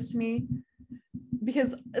friends to lovers to me,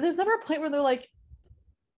 because there's never a point where they're like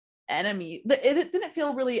enemy. It didn't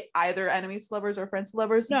feel really either enemies to lovers or friends to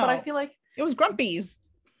lovers, No. but I feel like It was Grumpies.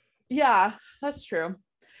 yeah, that's true.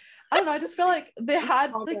 I don't know. I just feel like they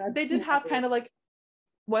had like they did have kind of like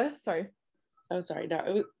what? Sorry. Oh, sorry.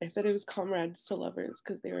 No, I said it was comrades to lovers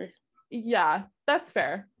because they were. Yeah, that's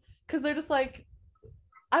fair. Because they're just like,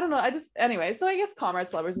 I don't know. Anyway. So I guess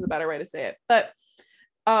comrades to lovers is a better way to say it. But,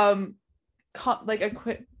 they're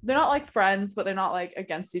not like friends, but they're not like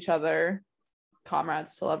against each other.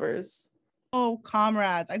 Comrades to lovers. Oh,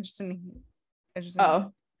 comrades. I just didn't.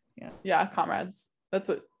 Oh, yeah, comrades. That's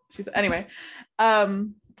what she said. Anyway,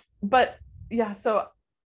 but yeah. So,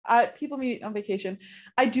 People Meet on Vacation.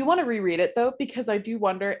 I do want to reread it though, because I do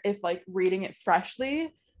wonder if like reading it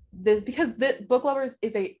freshly, because the Book Lovers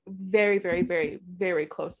is a very, very, very, very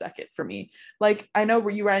close second for me. Like I know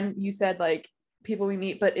where you said like People We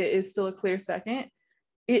Meet, but it is still a clear second.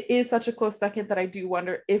 It is such a close second that I do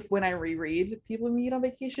wonder if when I reread People We Meet on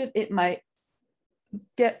Vacation, it might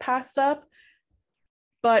get passed up.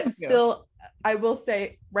 But still, I will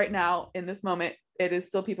say right now in this moment, it is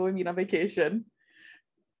still People We Meet on Vacation.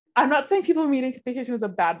 I'm not saying People We Meet on Vacation was a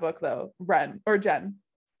bad book though, Ren or Jen.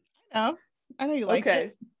 I know you like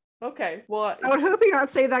it. Okay. Well, I would hope you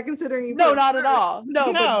not say that considering you. No, not at all.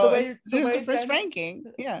 No, but the way first Jen's ranking.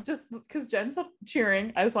 Yeah. Just because Jen's up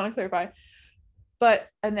cheering, I just want to clarify. But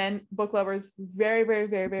and then Book Lovers, very, very,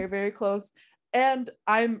 very, very, very close. And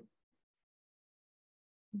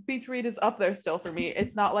Beach Read is up there still for me.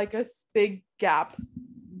 It's not like a big gap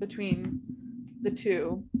between the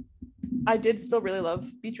two. I did still really love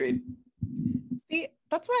Beach Read. See,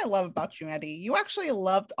 that's what I love about you, Eddie. You actually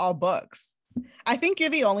loved all books. I think you're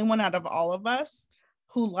the only one out of all of us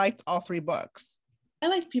who liked all 3 books. I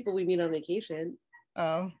like People We Meet on Vacation.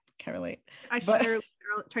 Oh, can't relate. I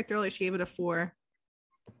checked earlier. She gave it a 4.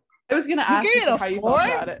 I was gonna ask you how you felt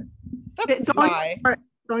about it.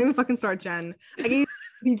 Don't even fucking start, Jen. I gave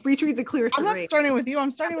Beach Read's a clear 3. I'm not starting with you.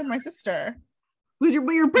 I'm starting with my sister.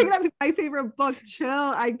 You're bringing up my favorite book. Chill.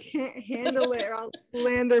 I can't handle it. Or I'll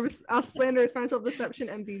slander Financial Deception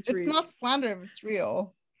and Beach Read. It's not slander if it's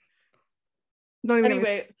real. Don't even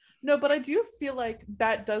Anyway, No, but I do feel like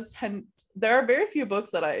that does tend. There are very few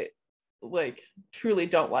books that I like truly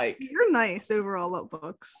don't like. You're nice overall about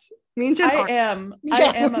books. Me and Jen I are. am. Yeah,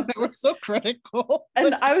 I am. A, we're so critical.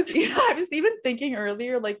 and I was even thinking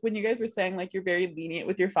earlier, like when you guys were saying like you're very lenient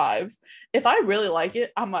with your fives. If I really like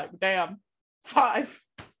it, I'm like, damn, 5.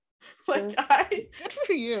 Like Good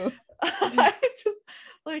for you. I just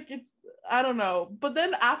like it's I don't know. But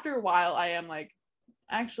then after a while, I am like,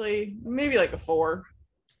 actually, maybe like a 4.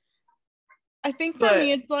 I think for But-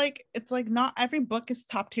 me, it's like not every book is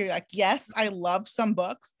top tier. Like, yes, I love some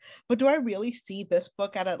books, but do I really see this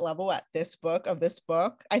book at a level at this book of this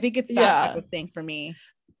book? I think it's that type Yeah. of thing for me.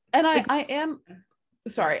 And I am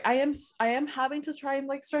sorry, I am having to try and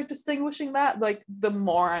like start distinguishing that like the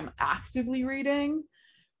more I'm actively reading,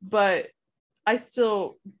 but I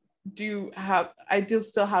still do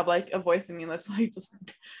still have like a voice in me that's like just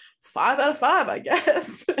 5 out of 5, I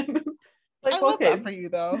guess. Like, I love okay. that for you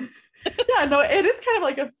though. Yeah, no, it is kind of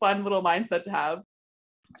like a fun little mindset to have.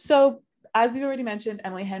 So, as we've already mentioned,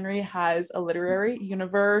 Emily Henry has a literary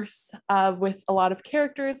universe with a lot of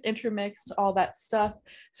characters intermixed, all that stuff.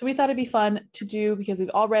 So we thought it'd be fun to do, because we've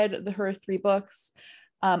all read her 3 books,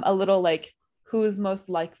 a little like who's most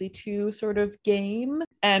likely to sort of game.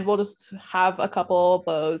 And we'll just have a couple of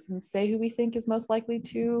those and say who we think is most likely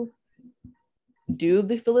to do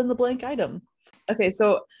the fill in the blank item. Okay,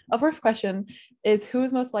 so our first question is, who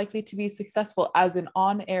is most likely to be successful as an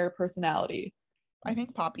on-air personality? I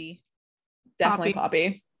think Poppy. Definitely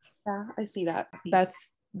Poppy. Yeah, I see that. That's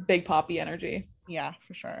big Poppy energy. Yeah,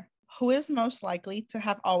 for sure. Who is most likely to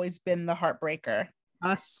have always been the heartbreaker?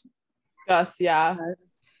 Us. Gus, yeah.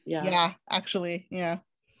 Yeah. Yeah, actually, yeah.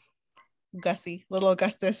 Gussie, little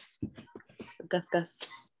Augustus. Gus.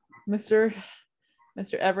 Mr.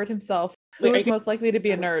 Everett himself. Wait, Who are is you- most likely to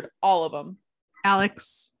be a nerd? All of them.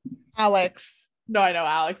 Alex. Alex. No, I know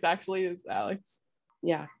Alex actually is Alex.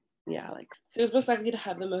 Yeah, like who's most likely to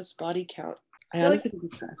have the most body count? I feel honestly think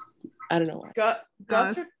it's Gus. I don't know why. Gus,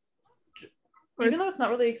 Gus. even though it's not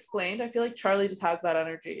really explained, I feel like Charlie just has that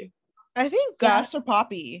energy. I think Gus or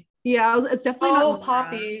Poppy. Yeah, it's definitely not Nora.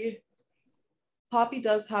 Poppy. Poppy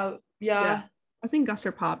does have, yeah. I was thinking Gus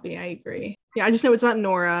or Poppy. I agree. Yeah, I just know it's not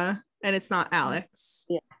Nora and it's not Alex.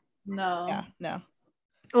 No. Yeah, no.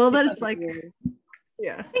 Well, then it's like,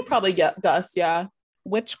 yeah. I think probably Gus, yeah.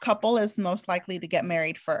 Which couple is most likely to get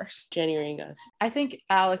married first? January and Gus. I think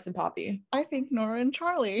Alex and Poppy. I think Nora and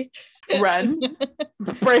Charlie. Ren,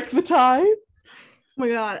 break the tie. Oh my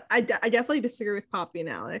god, I definitely disagree with Poppy and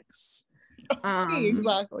Alex. See,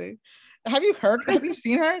 exactly. Have you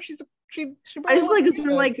seen her? She I just like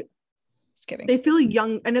they're like, just kidding. they feel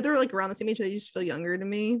young. I know they're like around the same age, but they just feel younger to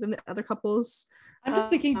me than the other couples. I'm just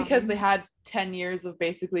thinking because they had 10 years of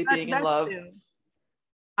basically being in that love. too.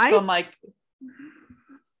 So I'm like,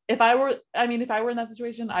 if I were in that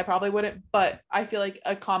situation, I probably wouldn't. But I feel like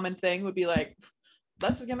a common thing would be like,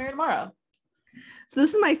 let's just get married tomorrow. So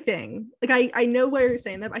this is my thing. Like I know why you're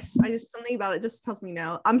saying that. I just something about it just tells me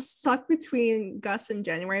no. I'm stuck between Gus and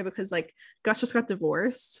January because like Gus just got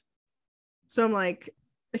divorced. So I'm like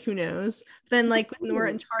who knows? Then like with Nora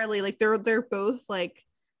and Charlie, like they're both like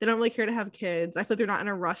they don't really care to have kids. I feel like they're not in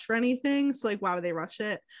a rush for anything. So like why would they rush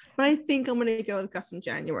it? But I think I'm gonna go with Gus and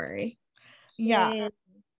January. Yeah.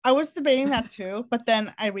 I was debating that too, but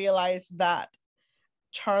then I realized that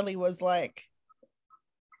Charlie was like,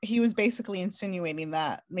 he was basically insinuating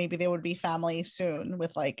that maybe they would be family soon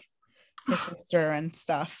with like his sister and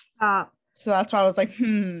stuff. So that's why I was like,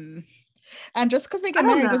 And just because they get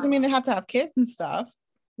married doesn't mean they have to have kids and stuff.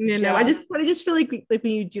 You know, I just feel like when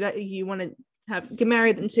you do that, you want to get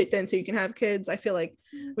married then so you can have kids. I feel like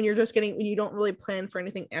when you don't really plan for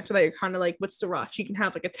anything after that, you're kind of like, what's the rush? You can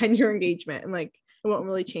have like a 10-year engagement and like it won't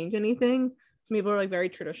really change anything. Some people are like very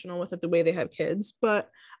traditional with it, the way they have kids, but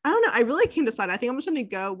I don't know. I really can't decide. I think I'm just gonna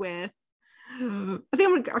go with I'm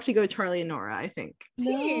gonna actually go with Charlie and Nora. I think.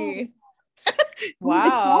 No. Wow.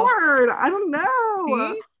 It's hard. I don't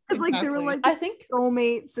know. It's like they were Exactly. like I think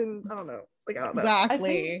soulmates and I don't know. Like I don't know.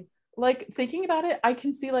 Exactly. like thinking about it, I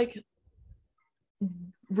can see like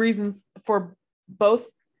reasons for both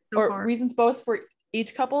reasons both for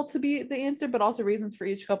each couple to be the answer, but also reasons for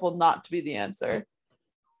each couple not to be the answer.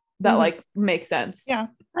 That like makes sense. Yeah.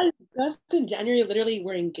 Gus and January literally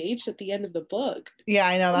were engaged at the end of the book. Yeah,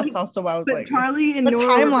 I know. That's also why I was But like, Charlie and but Nora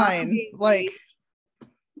were timelines, like,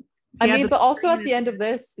 I Yeah, mean, the- but also at the end of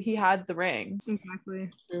this, he had the ring.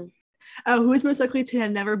 exactly. True. Oh, who is most likely to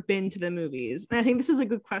have never been to the movies? And I think this is a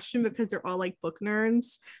good question because they're all like book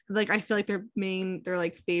nerds. Like I feel like their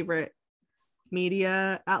like favorite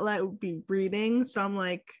media outlet would be reading. So I'm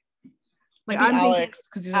like, Like Maybe I'm thinking, Alex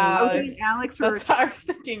because he's I was a thinking Alex or That's what I was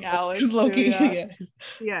thinking, Alex. too, Loki. yeah. Yeah.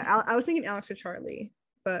 yeah, I was thinking Alex or Charlie,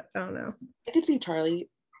 but I don't know. I could see Charlie,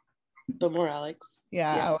 but more Alex.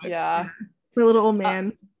 Yeah, Yeah. Alex. Yeah. The little old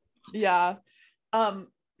man. Yeah.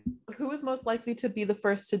 Who is most likely to be the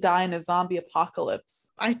first to die in a zombie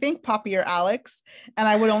apocalypse? I think Poppy or Alex, and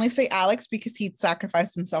I would only say Alex because he'd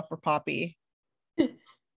sacrifice himself for Poppy.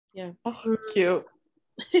 Oh, cute.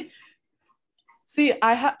 See,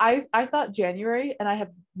 I thought January, and I have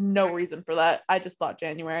no reason for that. I just thought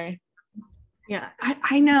January. Yeah,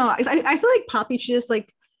 I know. I feel like Poppy just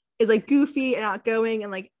like is like goofy and outgoing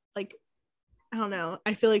and like I don't know.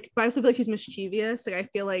 I feel like, but I also feel like she's mischievous. Like I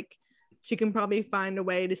feel like she can probably find a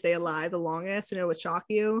way to stay alive the longest, and it would shock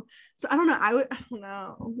you. So I don't know. I don't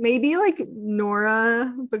know. Maybe like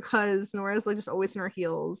Nora, because Nora's like just always in her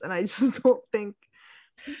heels, and I just don't think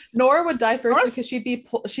Nora would die first Nora's- because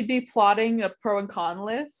she'd be plotting a pro and con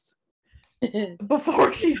list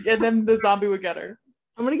before and then the zombie would get her.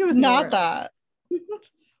 I'm gonna go with Not Nora. that.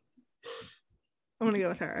 I'm gonna go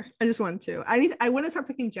with her. I just want to. I want to start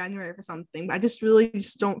picking January for something, but I just really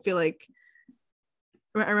just don't feel like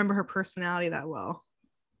I remember her personality that well.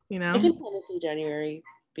 You know? I can kind of see January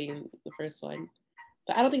being the first one,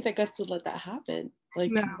 but I don't think that Gus would let that happen.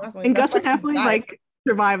 Like, No. Exactly. And That's Gus would why she definitely died. like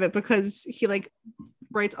survive it because he like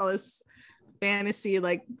writes all this fantasy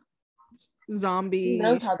like he zombie.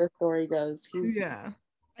 knows how the story goes. He's Yeah.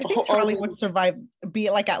 I think Charlie would survive, be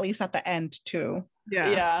like at least at the end too.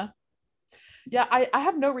 Yeah. Yeah. I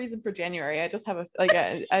have no reason for January. I just have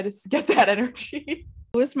I just get that energy.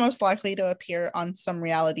 Who is most likely to appear on some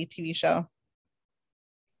reality TV show?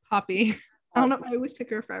 Poppy. I don't know. I always pick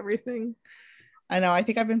her for everything. I know. I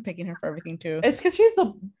think I've been picking her for everything too. It's because she's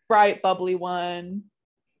the bright, bubbly one.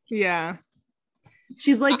 Yeah.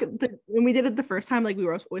 She's like when we did it the first time, like we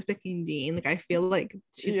were always picking Dean. Like I feel like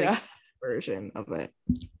she's like a version of it.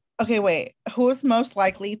 Okay, wait. Who is most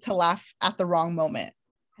likely to laugh at the wrong moment?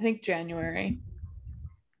 I think January.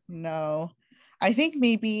 No. I think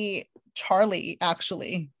maybe Charlie,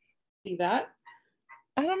 actually. see that.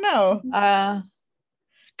 I don't know.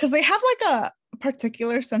 Because they have like a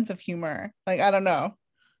particular sense of humor. Like, I don't know.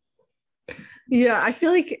 Yeah, I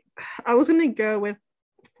feel like I was gonna go with,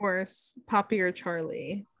 of course, Poppy or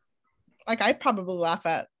Charlie. Like, I'd probably laugh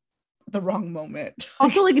at the wrong moment.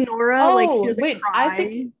 Also, like Nora, Oh, like she doesn't wait, cry, I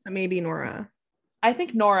think- so maybe Nora. I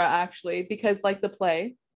think Nora actually, because like the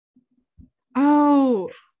play. Oh,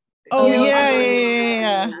 Oh, You know, yeah, I'm yeah, like-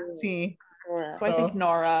 yeah, yeah. See. Nora. So I think Oh.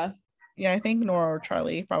 Nora. Yeah, I think Nora or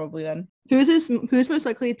Charlie probably then. who's most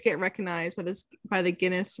likely to get recognized by the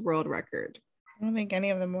Guinness World Record? I don't think any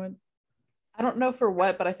of them would. I don't know for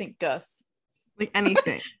what, but I think Gus. Like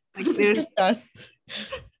anything. Like if Just us.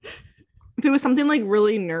 it was something like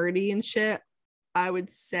really nerdy and shit, I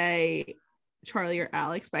would say Charlie or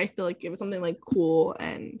Alex. But I feel like if it was something like cool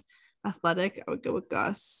and athletic, I would go with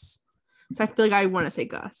Gus. So I feel like I want to say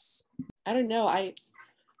Gus. I don't know. I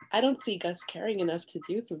don't see Gus caring enough to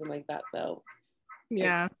do something like that though.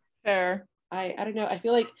 Yeah. Fair. I don't know. I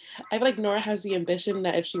feel like Nora has the ambition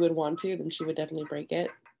that if she would want to, then she would definitely break it.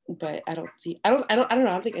 But I don't know. I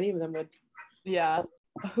don't think any of them would. Yeah.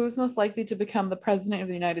 Who's most likely to become the president of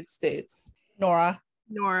the United States? Nora.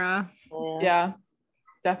 Nora. Yeah.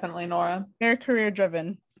 Definitely Nora. Very career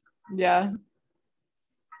driven. Yeah.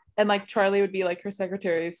 And like Charlie would be like her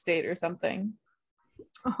Secretary of State or something.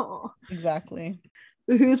 Oh. Exactly.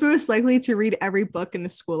 Who's most likely to read every book in the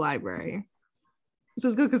school library? This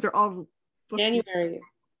is good because they're all book- January.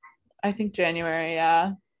 I think January,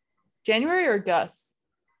 yeah. January or Gus?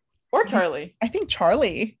 Or Charlie. I think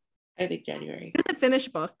Charlie. I think January. I didn't finish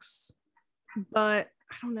books, but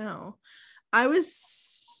I don't know. I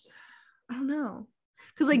don't know.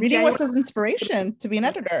 Because like Reading was his inspiration to be an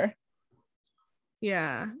editor.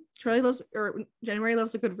 yeah, January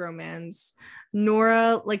loves a good romance.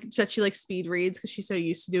 Nora like said she like speed reads because she's so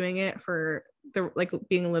used to doing it for the like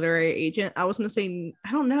being a literary agent. I was gonna say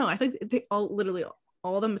I don't know. I think they literally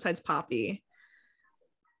all of them besides Poppy.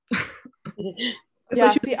 Yeah,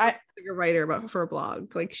 she see, was like a writer for a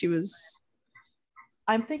blog. Like she was.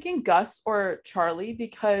 I'm thinking Gus or Charlie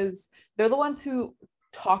because they're the ones who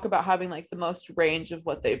talk about having like the most range of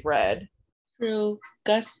what they've read. True.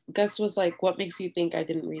 Gus was like, what makes you think I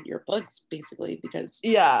didn't read your books, basically, because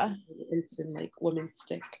Yeah, it's in like women's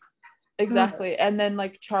fic. exactly. And then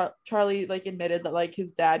like Charlie like admitted that like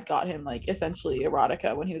his dad got him like essentially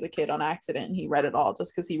erotica when he was a kid on accident, and he read it all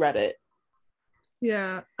just because he read it.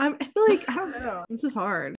 Yeah, I feel like I don't know. This is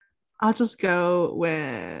hard. I'll just go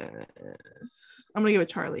with. I'm gonna go with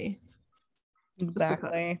Charlie.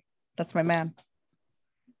 Exactly. That's my man.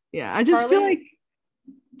 Yeah, I just feel Charlie- like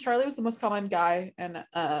Charlie was the most common guy, and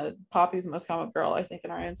Poppy was the most common girl, I think,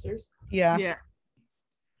 in our answers. Yeah.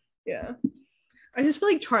 Yeah. I just feel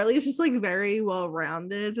like Charlie is just like very well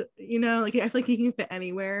rounded, you know, like I feel like he can fit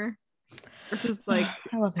anywhere. Versus like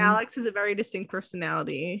I love him. Alex has a very distinct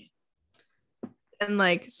personality. And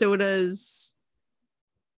like so does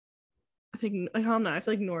I think I don't know. I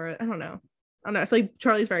feel like Nora, I don't know. I feel like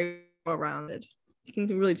Charlie's very well rounded. He can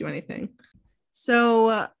really do anything.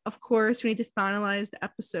 So of course we need to finalize the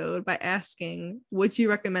episode by asking, would you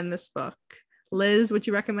recommend this book? Liz, would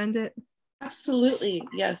you recommend it? Absolutely,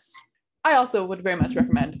 yes. I also would very much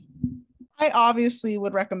recommend. I obviously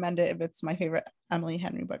would recommend it if it's my favorite Emily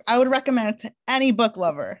Henry book. I would recommend it to any book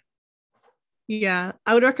lover. Yeah,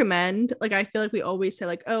 I would recommend, like, I feel like we always say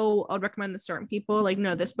like, oh, I would recommend to certain people. Like,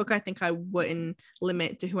 no, this book I think I wouldn't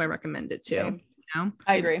limit to who I recommend it to. Same. You know?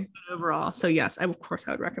 I agree. Overall. So yes, of course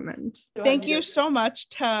I would recommend. Go ahead Thank and you do it. so much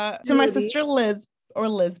to my Lizzie. sister Liz or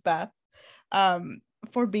Lizbeth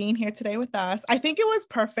for being here today with us. I think it was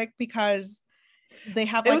perfect because they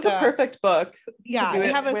have It was a perfect book. Yeah, to do they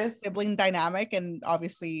it have a with. sibling dynamic, and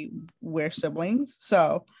obviously we're siblings,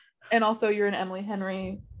 so And also, you're an Emily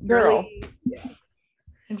Henry girl. Really?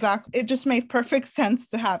 exactly, it just made perfect sense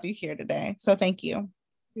to have you here today. So thank you.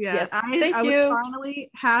 Yeah, Yes, I thank was you. finally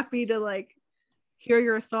happy to like hear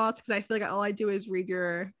your thoughts because I feel like all I do is read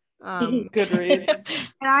your Goodreads. and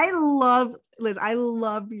I love Liz, I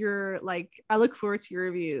love your like I look forward to your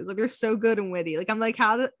reviews. Like they're so good and witty. Like I'm like,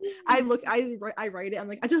 how do I write it, I'm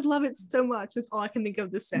like, I just love it so much. That's all I can think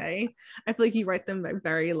of to say. I feel like you write them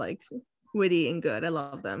very like witty and good. I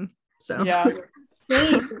love them. So Yeah.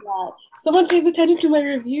 Thanks for that. Someone pays attention to my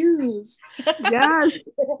reviews. yes,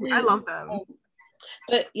 I love them.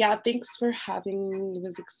 But yeah, thanks for having me. It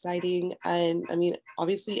was exciting. And I mean,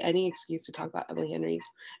 obviously, any excuse to talk about Emily Henry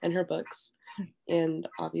and her books. And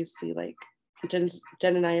obviously, like, Jen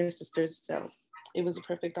and I are sisters. So it was a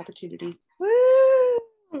perfect opportunity.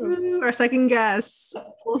 Woo, our second guest,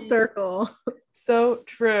 full circle. So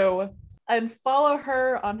true. And follow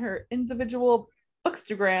her on her individual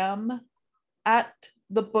Bookstagram at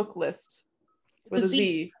the book list with a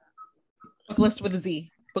Z. Book list with a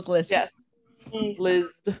Z. Book list. Yes.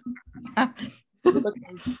 Liz.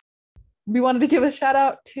 We wanted to give a shout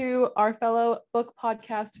out to our fellow book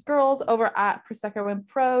podcast girls over at Prosecco and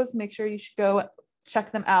Prose. Make sure you should go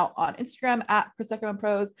check them out on Instagram at Prosecco and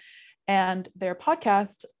Prose, and their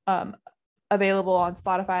podcast available on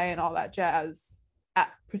Spotify and all that jazz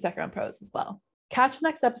at Prosecco and Prose as well. Catch the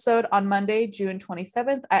next episode on Monday, June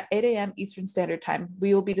 27th at 8 a.m. Eastern Standard Time.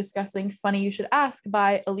 We will be discussing Funny You Should Ask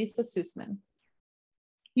by Elisa Sussman.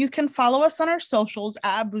 You can follow us on our socials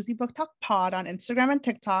at Boozy Book Talk Pod on Instagram and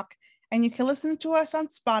TikTok, and you can listen to us on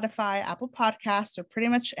Spotify, Apple Podcasts, or pretty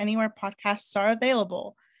much anywhere podcasts are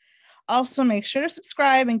available. Also, make sure to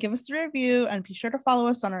subscribe and give us a review, and be sure to follow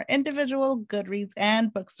us on our individual Goodreads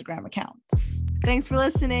and Bookstagram accounts. Thanks for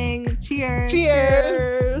listening. Cheers.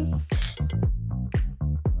 Cheers.